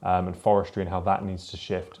and forestry and how that needs to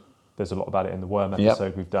shift. There's a lot about it in the worm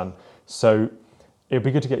episode we've done. So it'd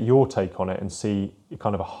be good to get your take on it and see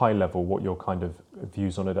kind of a high level what your kind of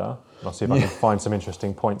views on it are. And I'll see if I can find some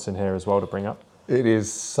interesting points in here as well to bring up. It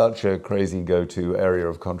is such a crazy go-to area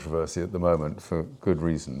of controversy at the moment for good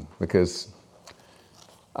reason, because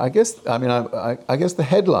I guess the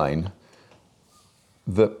headline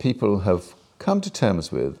that people have come to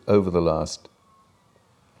terms with over the last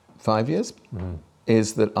 5 years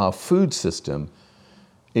is that our food system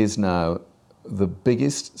is now the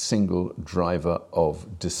biggest single driver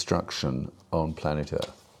of destruction on planet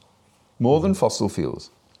Earth, more than fossil fuels.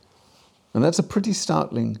 And that's a pretty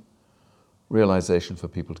startling realization for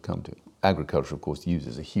people to come to. Agriculture, of course,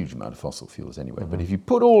 uses a huge amount of fossil fuels anyway, but if you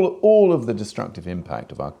put all of the destructive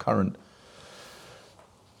impact of our current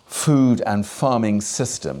food and farming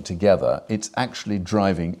system together, it's actually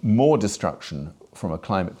driving more destruction from a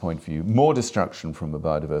climate point of view, more destruction from a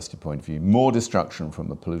biodiversity point of view, more destruction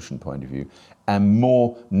from a pollution point of view, and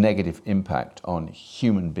more negative impact on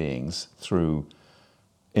human beings through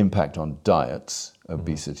impact on diets,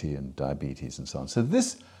 obesity and diabetes and so on. So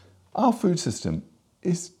our food system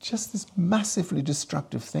is just this massively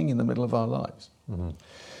destructive thing in the middle of our lives.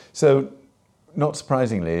 So, not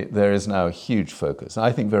surprisingly, there is now a huge focus,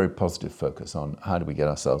 I think very positive focus, on how do we get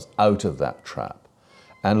ourselves out of that trap.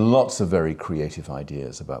 And lots of very creative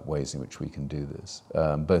ideas about ways in which we can do this,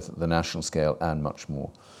 both at the national scale and much more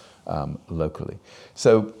locally.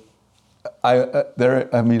 So, I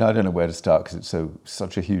don't know where to start because it's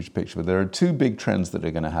such a huge picture, but there are two big trends that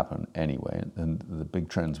are going to happen anyway, and the big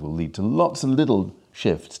trends will lead to lots of little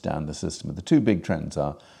shifts down the system. But the two big trends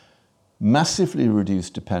are massively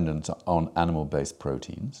reduced dependence on animal-based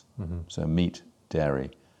proteins, so meat,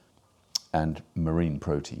 dairy, and marine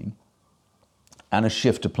protein, and a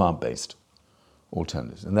shift to plant-based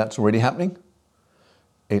alternatives. And that's already happening.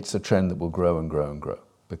 It's a trend that will grow and grow and grow,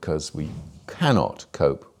 because we cannot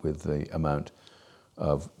cope with the amount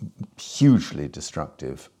of hugely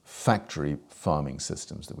destructive factory farming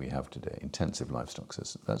systems that we have today, intensive livestock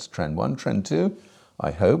systems. That's trend one. Trend two,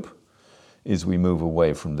 I hope, is we move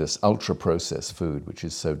away from this ultra-processed food, which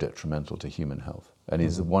is so detrimental to human health and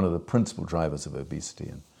is one of the principal drivers of obesity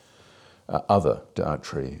and other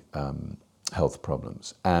dietary health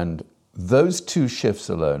problems. And those two shifts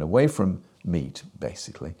alone, away from meat,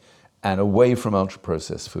 basically, and away from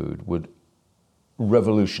ultra-processed food, would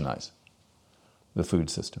revolutionize the food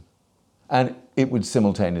system. And it would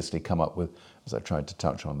simultaneously come up with, as I tried to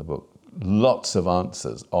touch on in the book, lots of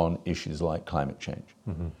answers on issues like climate change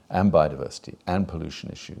and biodiversity and pollution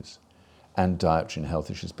issues and dietary and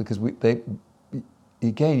health issues. Because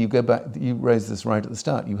again, you go back, you raised this right at the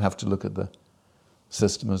start, you have to look at the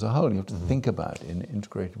system as a whole. You have to think about it in an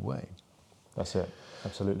integrated way. That's it,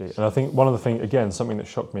 absolutely. And I think one of the things, again, something that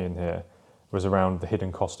shocked me in here was around the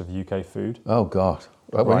hidden cost of UK food. Oh, God.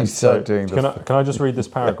 When you start doing can I just read this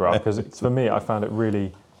paragraph? Because for me, I found it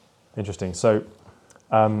really interesting. So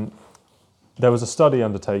there was a study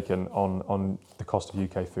undertaken on the cost of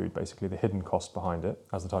UK food, basically the hidden cost behind it,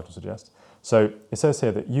 as the title suggests. So it says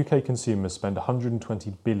here that UK consumers spend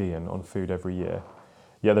 120 billion on food every year,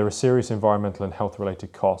 yet there are serious environmental and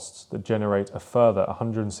health-related costs that generate a further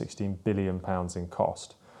 116 billion pounds in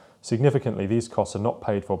cost. Significantly, these costs are not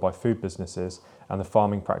paid for by food businesses and the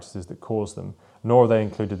farming practices that cause them, nor are they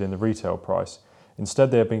included in the retail price.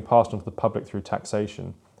 Instead, they are being passed on to the public through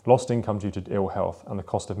taxation, lost income due to ill health, and the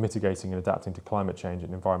cost of mitigating and adapting to climate change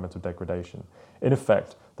and environmental degradation. In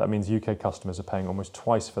effect, that means UK customers are paying almost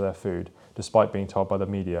twice for their food, despite being told by the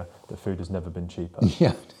media that food has never been cheaper.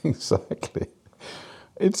 Yeah, exactly.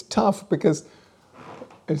 It's tough because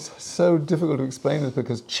it's so difficult to explain this,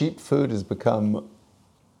 because cheap food has become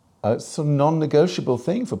a sort of non-negotiable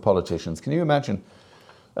thing for politicians. Can you imagine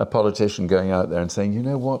a politician going out there and saying, you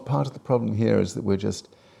know what, part of the problem here is that we're just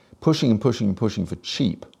pushing and pushing and pushing for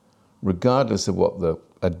cheap, regardless of what the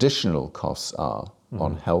additional costs are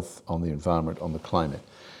on health, on the environment, on the climate.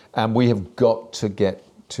 And we have got to get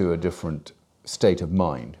to a different state of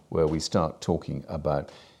mind where we start talking about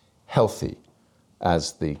healthy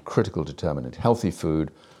as the critical determinant, healthy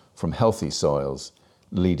food from healthy soils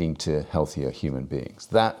leading to healthier human beings.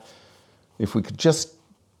 That, if we could just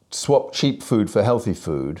swap cheap food for healthy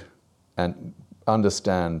food and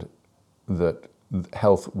understand that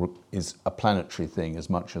health is a planetary thing as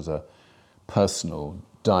much as a personal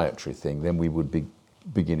dietary thing, then we would be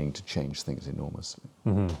beginning to change things enormously.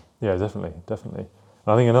 Mm-hmm. Yeah, definitely. And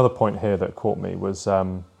I think another point here that caught me was,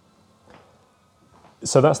 so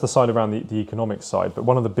that's the side around the economic side, but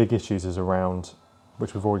one of the big issues is around,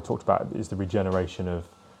 which we've already talked about, is the regeneration of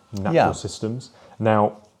natural systems.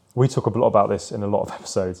 Now, we talk a lot about this in a lot of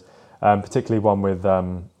episodes, particularly one with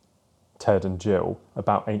Ted and Jill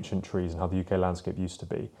about ancient trees and how the UK landscape used to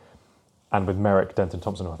be, and with Merrick Denton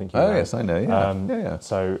Thompson, who I think you know. Oh yes, I know. Yeah.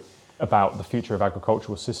 So about the future of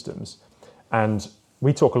agricultural systems, and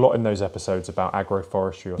we talk a lot in those episodes about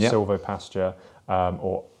agroforestry or silvopasture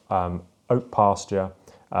or oak pasture,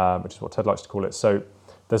 which is what Ted likes to call it. So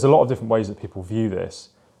there's a lot of different ways that people view this,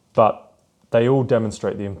 but they all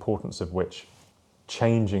demonstrate the importance of which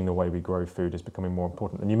changing the way we grow food is becoming more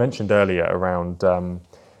important. And you mentioned earlier around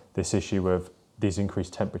this issue of these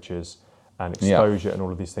increased temperatures and exposure and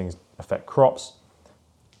all of these things affect crops.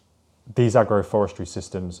 These agroforestry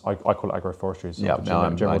systems, I call it agroforestry, it's a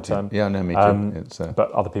general term. Yeah, no, me too.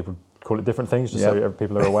 But other people call it different things, just so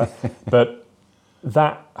people are aware. But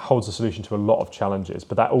that holds a solution to a lot of challenges,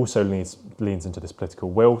 but that also leans into this political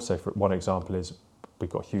will. So for one example is we've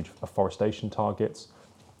got huge afforestation targets.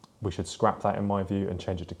 We should scrap that, in my view, and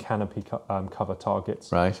change it to canopy cover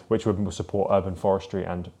targets, which would support urban forestry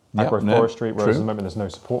and agroforestry, whereas at the moment there's no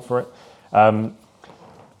support for it.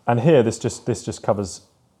 And here, this just covers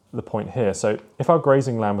the point here. So if our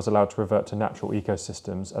grazing land was allowed to revert to natural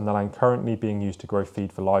ecosystems and the land currently being used to grow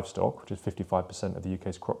feed for livestock, which is 55% of the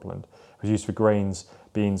UK's cropland, was used for grains,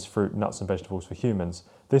 beans, fruit, nuts and vegetables for humans,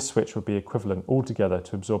 this switch would be equivalent altogether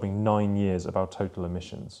to absorbing 9 years of our total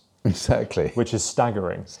emissions. Exactly. Which is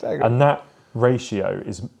staggering. And that ratio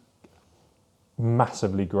is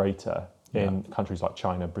massively greater in countries like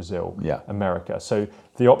China, Brazil, America. So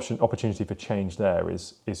the opportunity for change there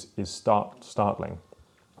is startling.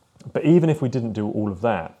 But even if we didn't do all of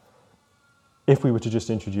that, if we were to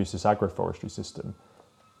just introduce this agroforestry system,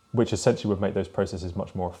 which essentially would make those processes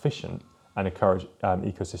much more efficient and encourage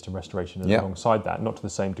ecosystem restoration alongside that, not to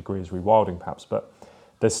the same degree as rewilding perhaps, but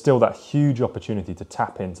there's still that huge opportunity to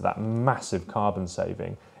tap into that massive carbon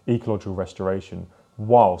saving, ecological restoration,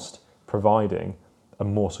 whilst providing a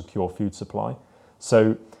more secure food supply.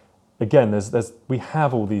 So again, we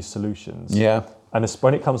have all these solutions. And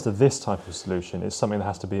when it comes to this type of solution, it's something that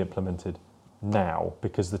has to be implemented now,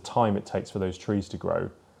 because the time it takes for those trees to grow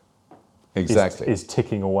is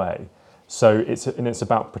ticking away. So it's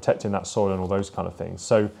about protecting that soil and all those kind of things.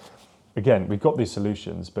 So again, we've got these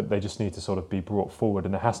solutions, but they just need to sort of be brought forward,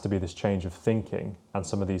 and there has to be this change of thinking and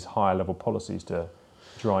some of these higher level policies to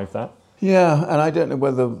drive that. Yeah, and I don't know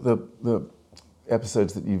whether the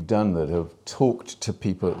episodes that you've done that have talked to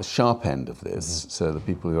people at the sharp end of this, so the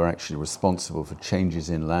people who are actually responsible for changes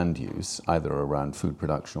in land use, either around food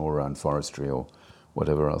production or around forestry or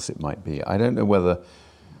whatever else it might be, I don't know whether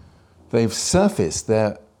they've surfaced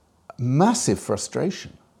their massive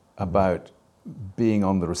frustration about being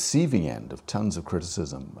on the receiving end of tons of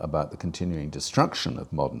criticism about the continuing destruction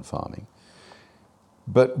of modern farming,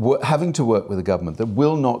 but having to work with a government that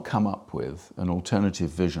will not come up with an alternative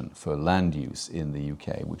vision for land use in the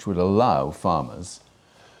UK, which would allow farmers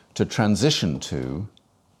to transition to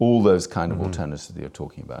all those kind of alternatives that you're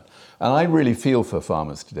talking about. And I really feel for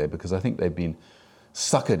farmers today because I think they've been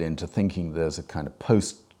suckered into thinking there's a kind of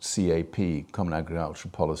post-CAP, Common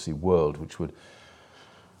Agricultural Policy world, which would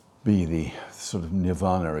be the sort of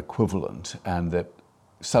nirvana equivalent, and that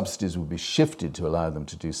subsidies would be shifted to allow them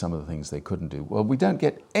to do some of the things they couldn't do. Well, we don't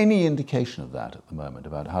get any indication of that at the moment,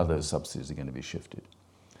 about how those subsidies are going to be shifted.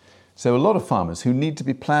 So a lot of farmers who need to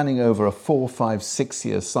be planning over a 4, 5, 6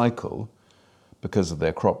 year cycle because of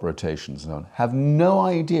their crop rotations and so on, have no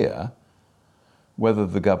idea whether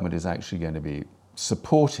the government is actually going to be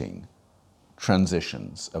supporting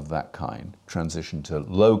transitions of that kind, transition to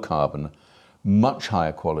low carbon, much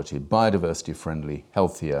higher quality, biodiversity friendly,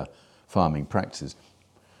 healthier farming practices.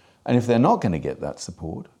 And if they're not going to get that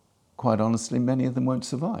support, quite honestly, many of them won't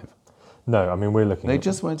survive. No, I mean, They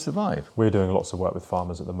just won't survive. We're doing lots of work with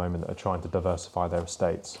farmers at the moment that are trying to diversify their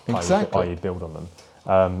estates, Exactly. i.e. build on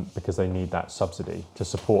them, because they need that subsidy to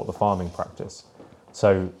support the farming practice.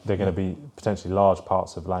 So they're going to be, potentially large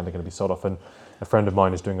parts of land are going to be sold off. And a friend of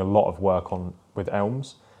mine is doing a lot of work with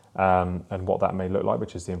elms and what that may look like,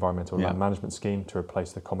 which is the Environmental Land Management Scheme to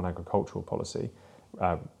replace the Common Agricultural Policy,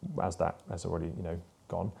 as that has already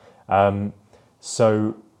gone.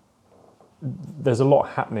 So there's a lot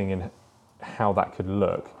happening in how that could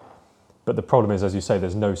look. But the problem is, as you say,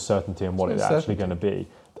 there's no certainty on what it's actually going to be.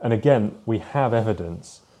 And again, we have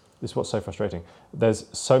evidence. This is what's so frustrating. There's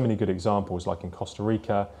so many good examples, like in Costa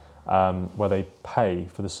Rica, where they pay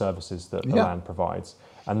for the services that the land provides.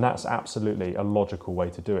 And that's absolutely a logical way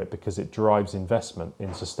to do it, because it drives investment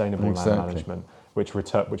in sustainable land management, which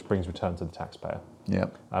brings return to the taxpayer.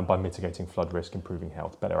 And by mitigating flood risk, improving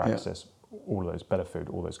health, better access, all of those, better food,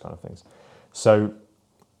 all those kind of things. So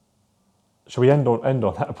shall we end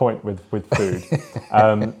on that point with food?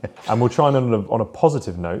 And we'll try and end on a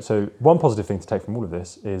positive note. So one positive thing to take from all of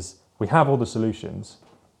this is we have all the solutions.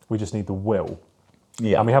 We just need the will.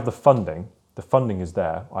 And we have the funding. The funding is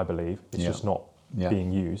there, I believe. It's just not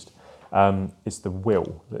being used. It's the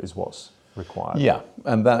will that is what's required. Yeah,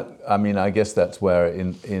 and that, I mean, I guess that's where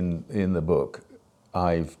in the book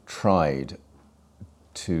I've tried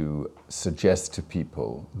to suggest to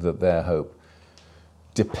people that their hope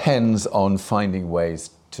depends on finding ways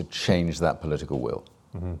to change that political will.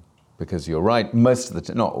 Because you're right, most of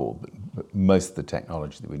the, not all, but most of the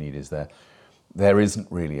technology that we need is there. There isn't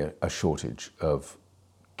really a shortage of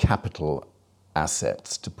capital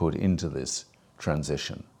assets to put into this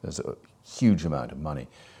transition. There's a huge amount of money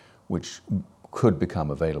which could become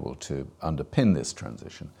available to underpin this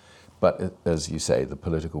transition. But as you say, the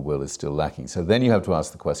political will is still lacking. So then you have to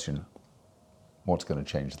ask the question, what's going to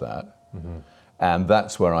change that? And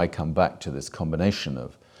that's where I come back to this combination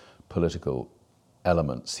of political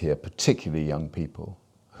elements here, particularly young people,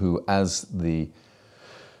 who, as the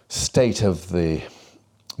state of the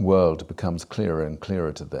world becomes clearer and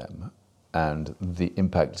clearer to them, and the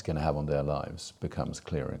impact it's going to have on their lives becomes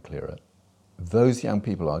clearer and clearer, those young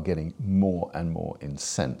people are getting more and more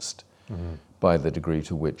incensed by the degree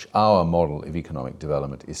to which our model of economic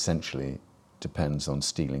development essentially depends on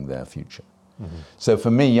stealing their future. So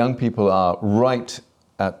for me, young people are right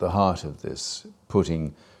at the heart of this,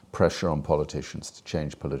 putting pressure on politicians to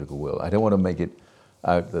change political will. I don't want to make it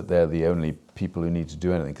out that they're the only people who need to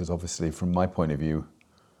do anything, because obviously from my point of view,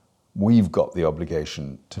 we've got the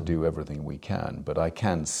obligation to do everything we can, but I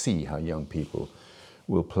can see how young people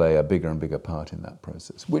will play a bigger and bigger part in that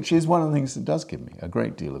process, which is one of the things that does give me a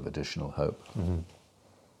great deal of additional hope.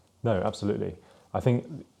 No, absolutely. I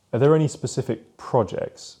think, are there any specific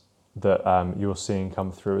projects that you're seeing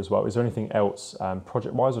come through as well? Is there anything else,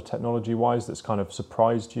 project-wise or technology-wise, that's kind of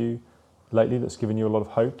surprised you lately, that's given you a lot of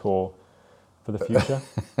hope or for the future?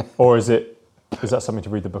 Or is that something to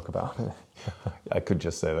read the book about? I could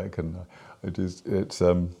just say that, couldn't I?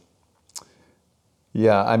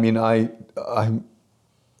 Yeah, I mean,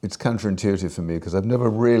 it's counterintuitive for me because I've never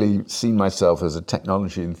really seen myself as a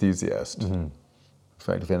technology enthusiast. In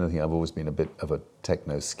fact, if anything, I've always been a bit of a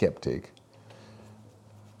techno-skeptic,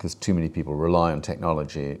 because too many people rely on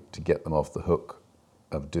technology to get them off the hook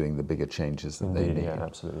of doing the bigger changes that they need. Yeah,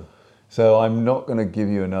 absolutely. So I'm not going to give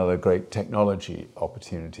you another great technology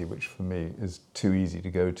opportunity, which for me is too easy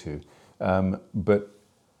to go to. But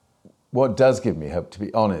what does give me hope, to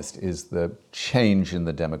be honest, is the change in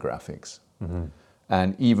the demographics. Mm-hmm.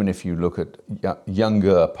 And even if you look at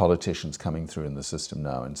younger politicians coming through in the system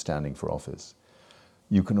now and standing for office,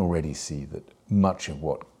 you can already see that much of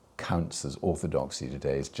what counts as orthodoxy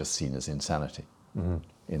today is just seen as insanity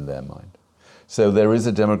in their mind. So there is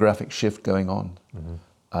a demographic shift going on.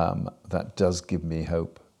 That does give me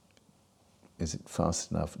hope. Is it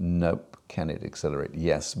fast enough? Nope. Can it accelerate?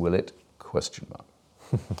 Yes. Will it? Question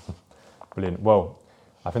mark. Brilliant. Well,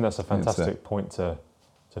 I think that's a fantastic point to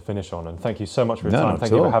finish on. And thank you so much for your time.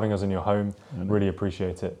 Thank you for having us in your home. Really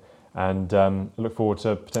appreciate it. And I look forward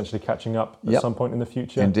to potentially catching up at some point in the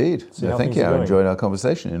future. Indeed. Thank you. I enjoyed our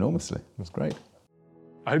conversation enormously. It was great.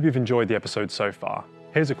 I hope you've enjoyed the episode so far.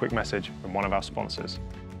 Here's a quick message from one of our sponsors.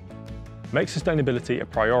 Make sustainability a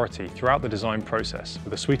priority throughout the design process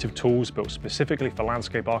with a suite of tools built specifically for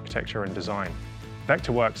landscape architecture and design.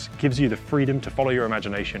 Vectorworks gives you the freedom to follow your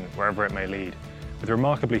imagination wherever it may lead, with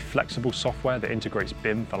remarkably flexible software that integrates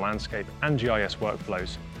BIM for landscape and GIS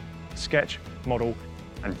workflows. Sketch, model,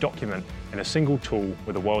 and document in a single tool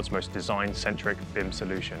with the world's most design-centric BIM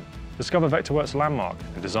solution. Discover Vectorworks' landmark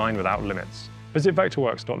and design without limits. Visit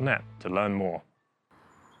vectorworks.net to learn more.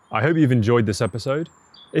 I hope you've enjoyed this episode.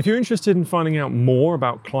 If you're interested in finding out more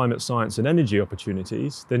about climate science and energy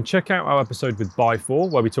opportunities, then check out our episode with By4,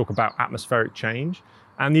 where we talk about atmospheric change,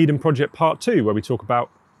 and the Eden Project Part 2, where we talk about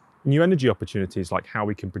new energy opportunities, like how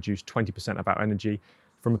we can produce 20% of our energy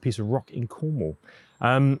from a piece of rock in Cornwall.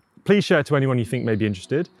 Please share to anyone you think may be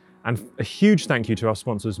interested. And a huge thank you to our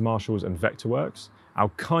sponsors, Marshalls and Vectorworks, our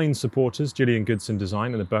kind supporters, Gillian Goodson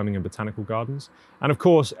Design and the Birmingham Botanical Gardens, and of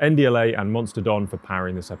course, NDLA and Monster Don for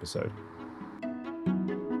powering this episode.